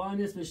ویسا سوال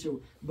نیست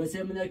بشو بس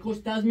من کش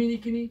تضمینی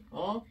کنی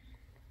ها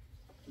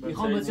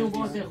میخوام بچه اون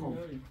باز خو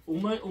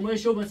اومه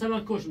شو بس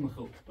من کش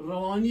میخو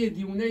روانی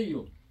دیونه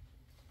ایو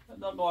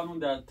دا قانون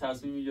در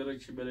تصمیم میگیره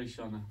که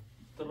برشانه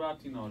تو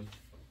ربطی ناری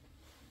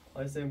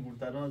آیسم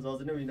بورتران از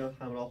آزی نمیدن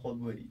همراه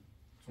خود بری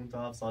چون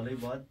تا 7 ساله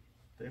باید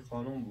تا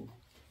خانم بود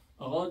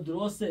آقا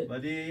درسته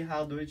ولی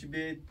حق دوی چی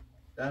بید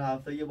در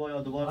هفته یه بار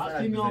یا دو بار وقتی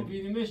سرک میام بزنی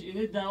ببینیمش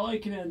اینه دعای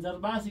کنن در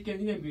بحثی که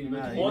نمیبینیم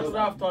نه، خود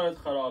رفتارت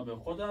خرابه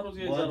خود هر روز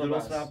یه باید ذره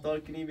درست بس رفتار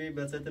کنی به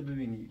بچت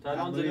ببینی الان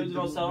حق دوی جلوی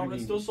جناب درست سروان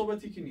ببینی. تو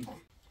صحبتی کنی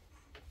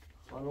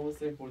خانم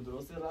سیفور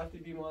درسته رفتی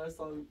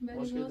بیمارستان بله،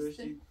 مشکل درسته.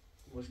 داشتی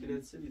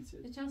مشکلت چی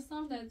بود؟ چند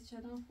سام دردی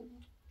شدم خوبه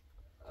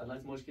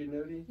الان مشکل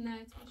نداری؟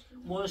 نه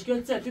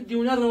مشکل چه تو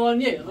دیونه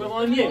روانیه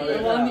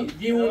روانی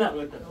دیونه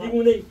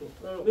ای تو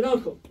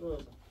بلان کن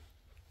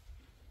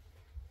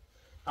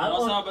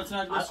اصلا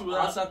بتونن بسو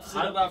اصلا تو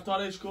سر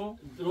رفتارش کو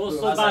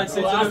درست اصلا صحبت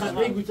سه اصلا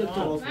جلو بگو تو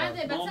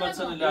مرده ما بچه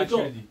بتونن نگاه لک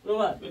کردی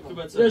بکو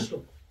بس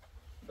کن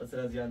بس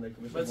از ینده که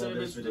بشه بتونن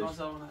مادرش بسو بدش. جناب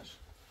سروانش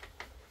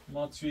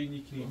ما توی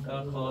نیکنی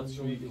هر خواهد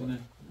شوی کنه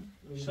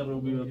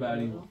شروعی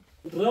ببریم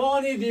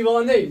روانی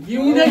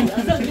دیونه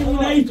اصلا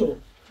دیونه ای تو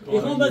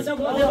میخوام بچم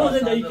با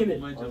زندگی کنه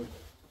مجرم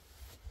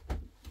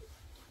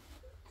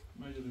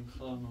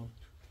خانم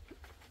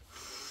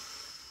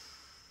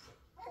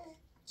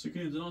چه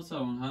کنید جناب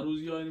سروان هر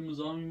روز یا این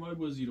مزاحم مای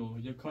بازی رو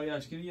یا کاری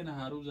اشکنی یا نه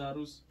هر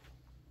روز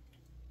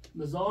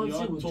مزاحم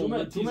چی بود تو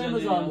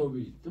مزاحم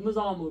بی تو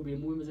مزاحم بی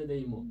مو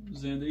زندگی مو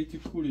زندگی تی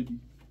کولی دی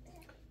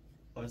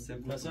آسه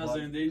بود پس از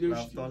زندگی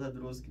داشتی رفتار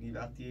درست کنی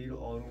وقتی رو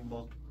آروم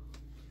با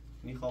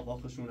میخواب با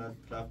خشونت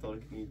رفتار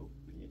کنی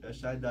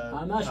قشنگ در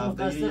همش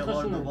هفته مقصر یه بار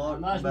خشونم. دو بار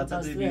همش بچه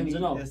مقصر ببینی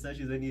جناب. استا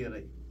چیزا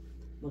نیره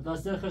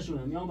مقصر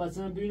خشونم میام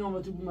بچه ببینم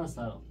و تو بوم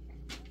مسخره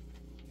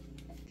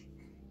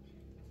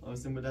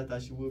آسه مدت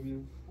تشریف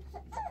ببینیم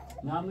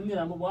نه من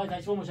میرم باید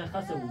تکلیف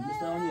مشخصه بود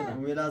مثل آن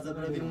میرم یه لحظه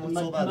بریم من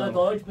صحبت من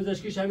دارک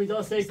پزشکی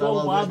شمیدا سه سلام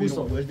کام با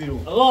بوسو بیرون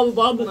آقا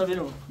با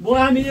با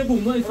همین بوم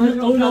من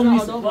قولم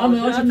نیست با همین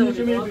آش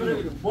پزشکی میرم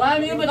با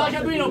همین بداش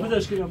ببینم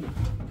پزشکی میرم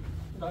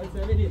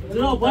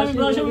جناب با همین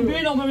بداش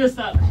ببینم من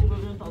بستر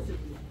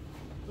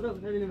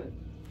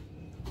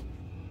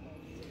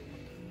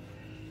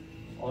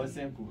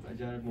آسم پور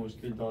اگر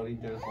مشکل داری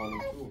در خانه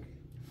تو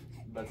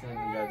بچه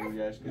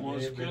نگردوریش کنه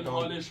مشکل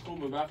حالش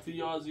خوبه وقتی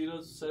یا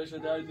زیر سرش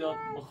درد یا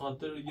به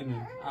خاطر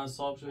گینه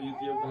اعصابش یه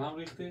به هم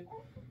ریخته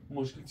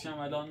مشکل چی هم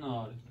الان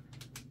نداره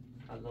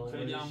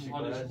خیلی هم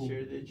حالش خوب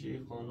شده چی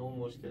خانم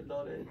مشکل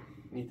داره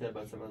نیتر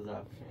بچه من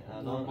ضعف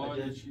الان باید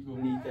اگر چی گفت؟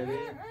 نیتره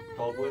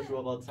تابوش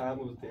وقت چند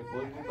روز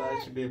تفول بود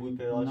بعدش ببود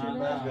پیدا شد نه،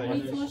 بعدش نه،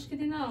 گاهی هیچ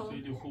مشکلی نه.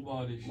 خیلی خوب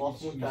حالش ما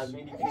خون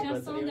تضمینی که چند بچه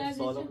سال نیم در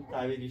سالم بیشه؟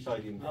 تحویلی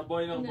شایدیم نه با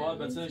اینا نه،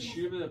 باید نیست. بچه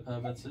شیر بده پر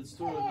بچه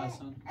چطور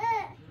اصلا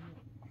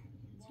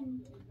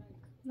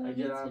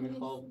اگر هم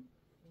میخواب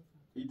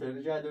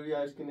اینترنت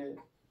جدوریش کنه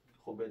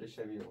خب بره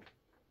شمیرو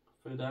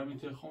فعلا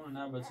میتونه خونه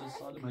نه بچه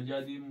سالم اگر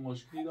این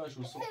مشکلی داشت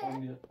و سخون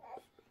دیگه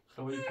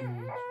خیلی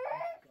کنید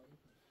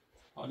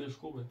حالش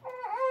خوبه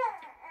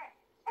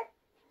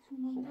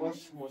خب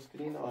باش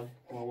مشکلی نداره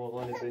ما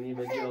واقعا بنی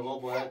ولی آقا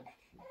باید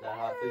در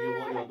هفته یه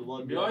بار یا دو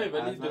بار بیای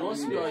ولی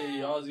درست بیای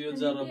یا زیاد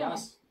ذره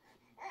بس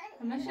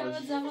همه شب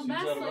زبا بس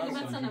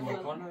اگه بس نبود.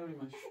 کار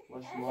نداریم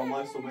باش ما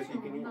مای صحبتی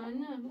کنیم نه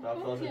نه.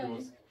 رفتار بیایی.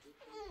 درست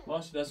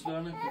باش دست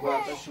در نکنید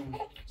وقتشون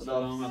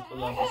سلامت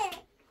خدا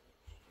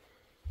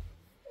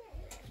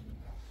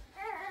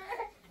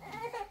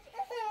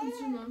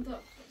جونم تا.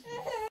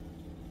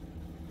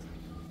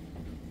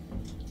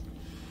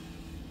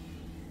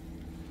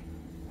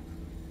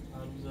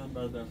 هر روزم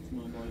بعد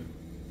احتمال باید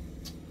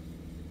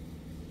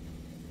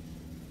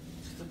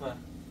چطور بر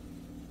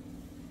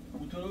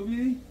موتور رو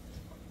بیایی؟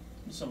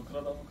 میسم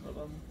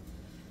کرادم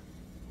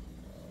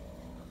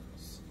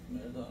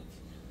مرداد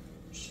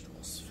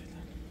شروعس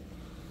فعلا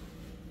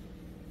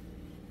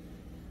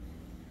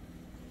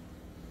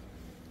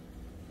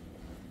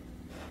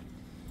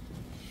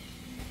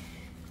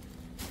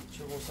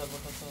چه غصت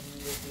بخواستم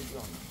میگه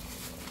بیان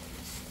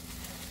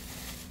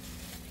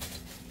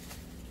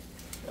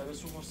یا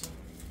بسو غصت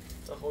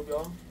خوب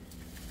یا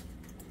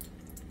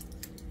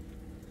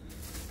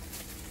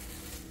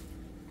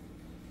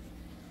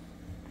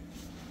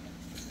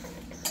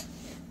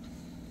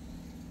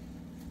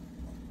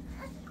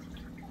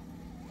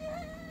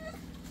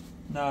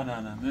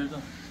نه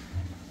مردم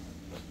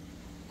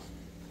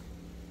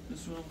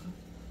بسو نمخه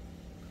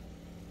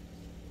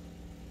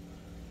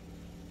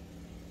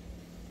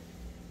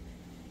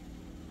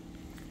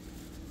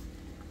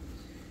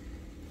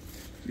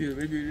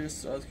بیرو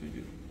استراحت کنی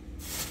بیرو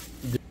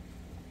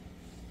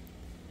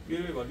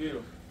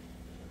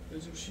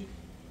بزو شی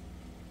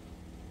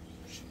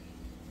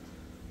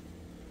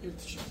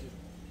ارتشی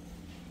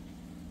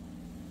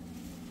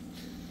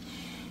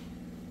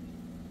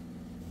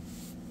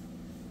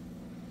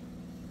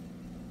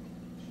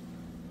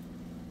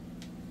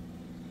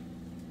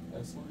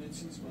اسمه یه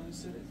چیز من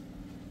سره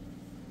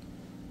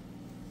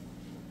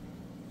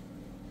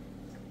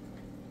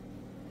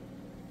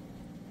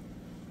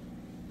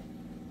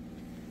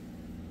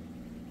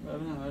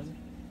ببینم هرده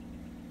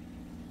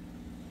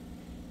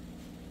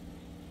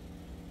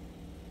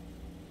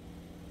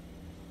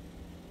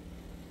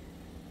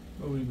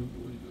بگو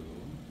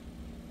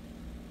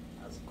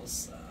از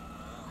قصه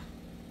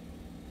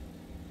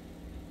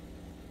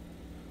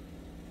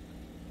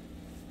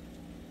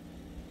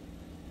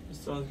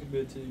استراحت که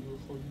بهتری بود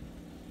خودی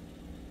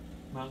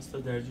مغز تا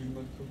درجیل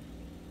بکن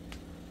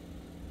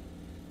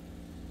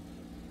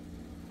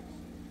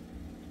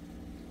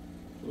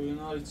Oyun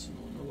haricinde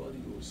ona var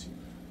ya o sim.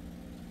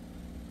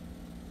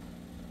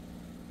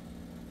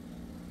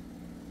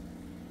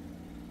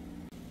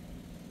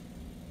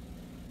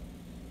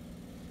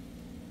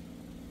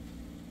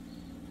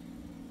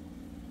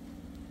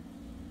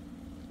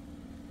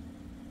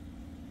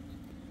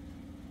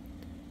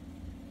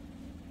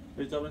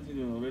 Vet abren till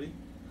nu, ready?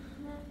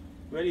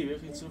 Ready, vi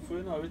finns som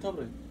för nu, vet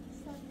abren.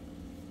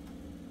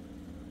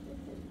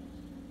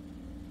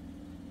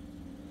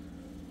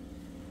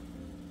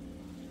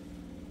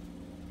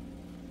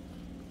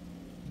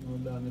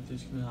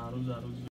 لعنتش کنه هر روز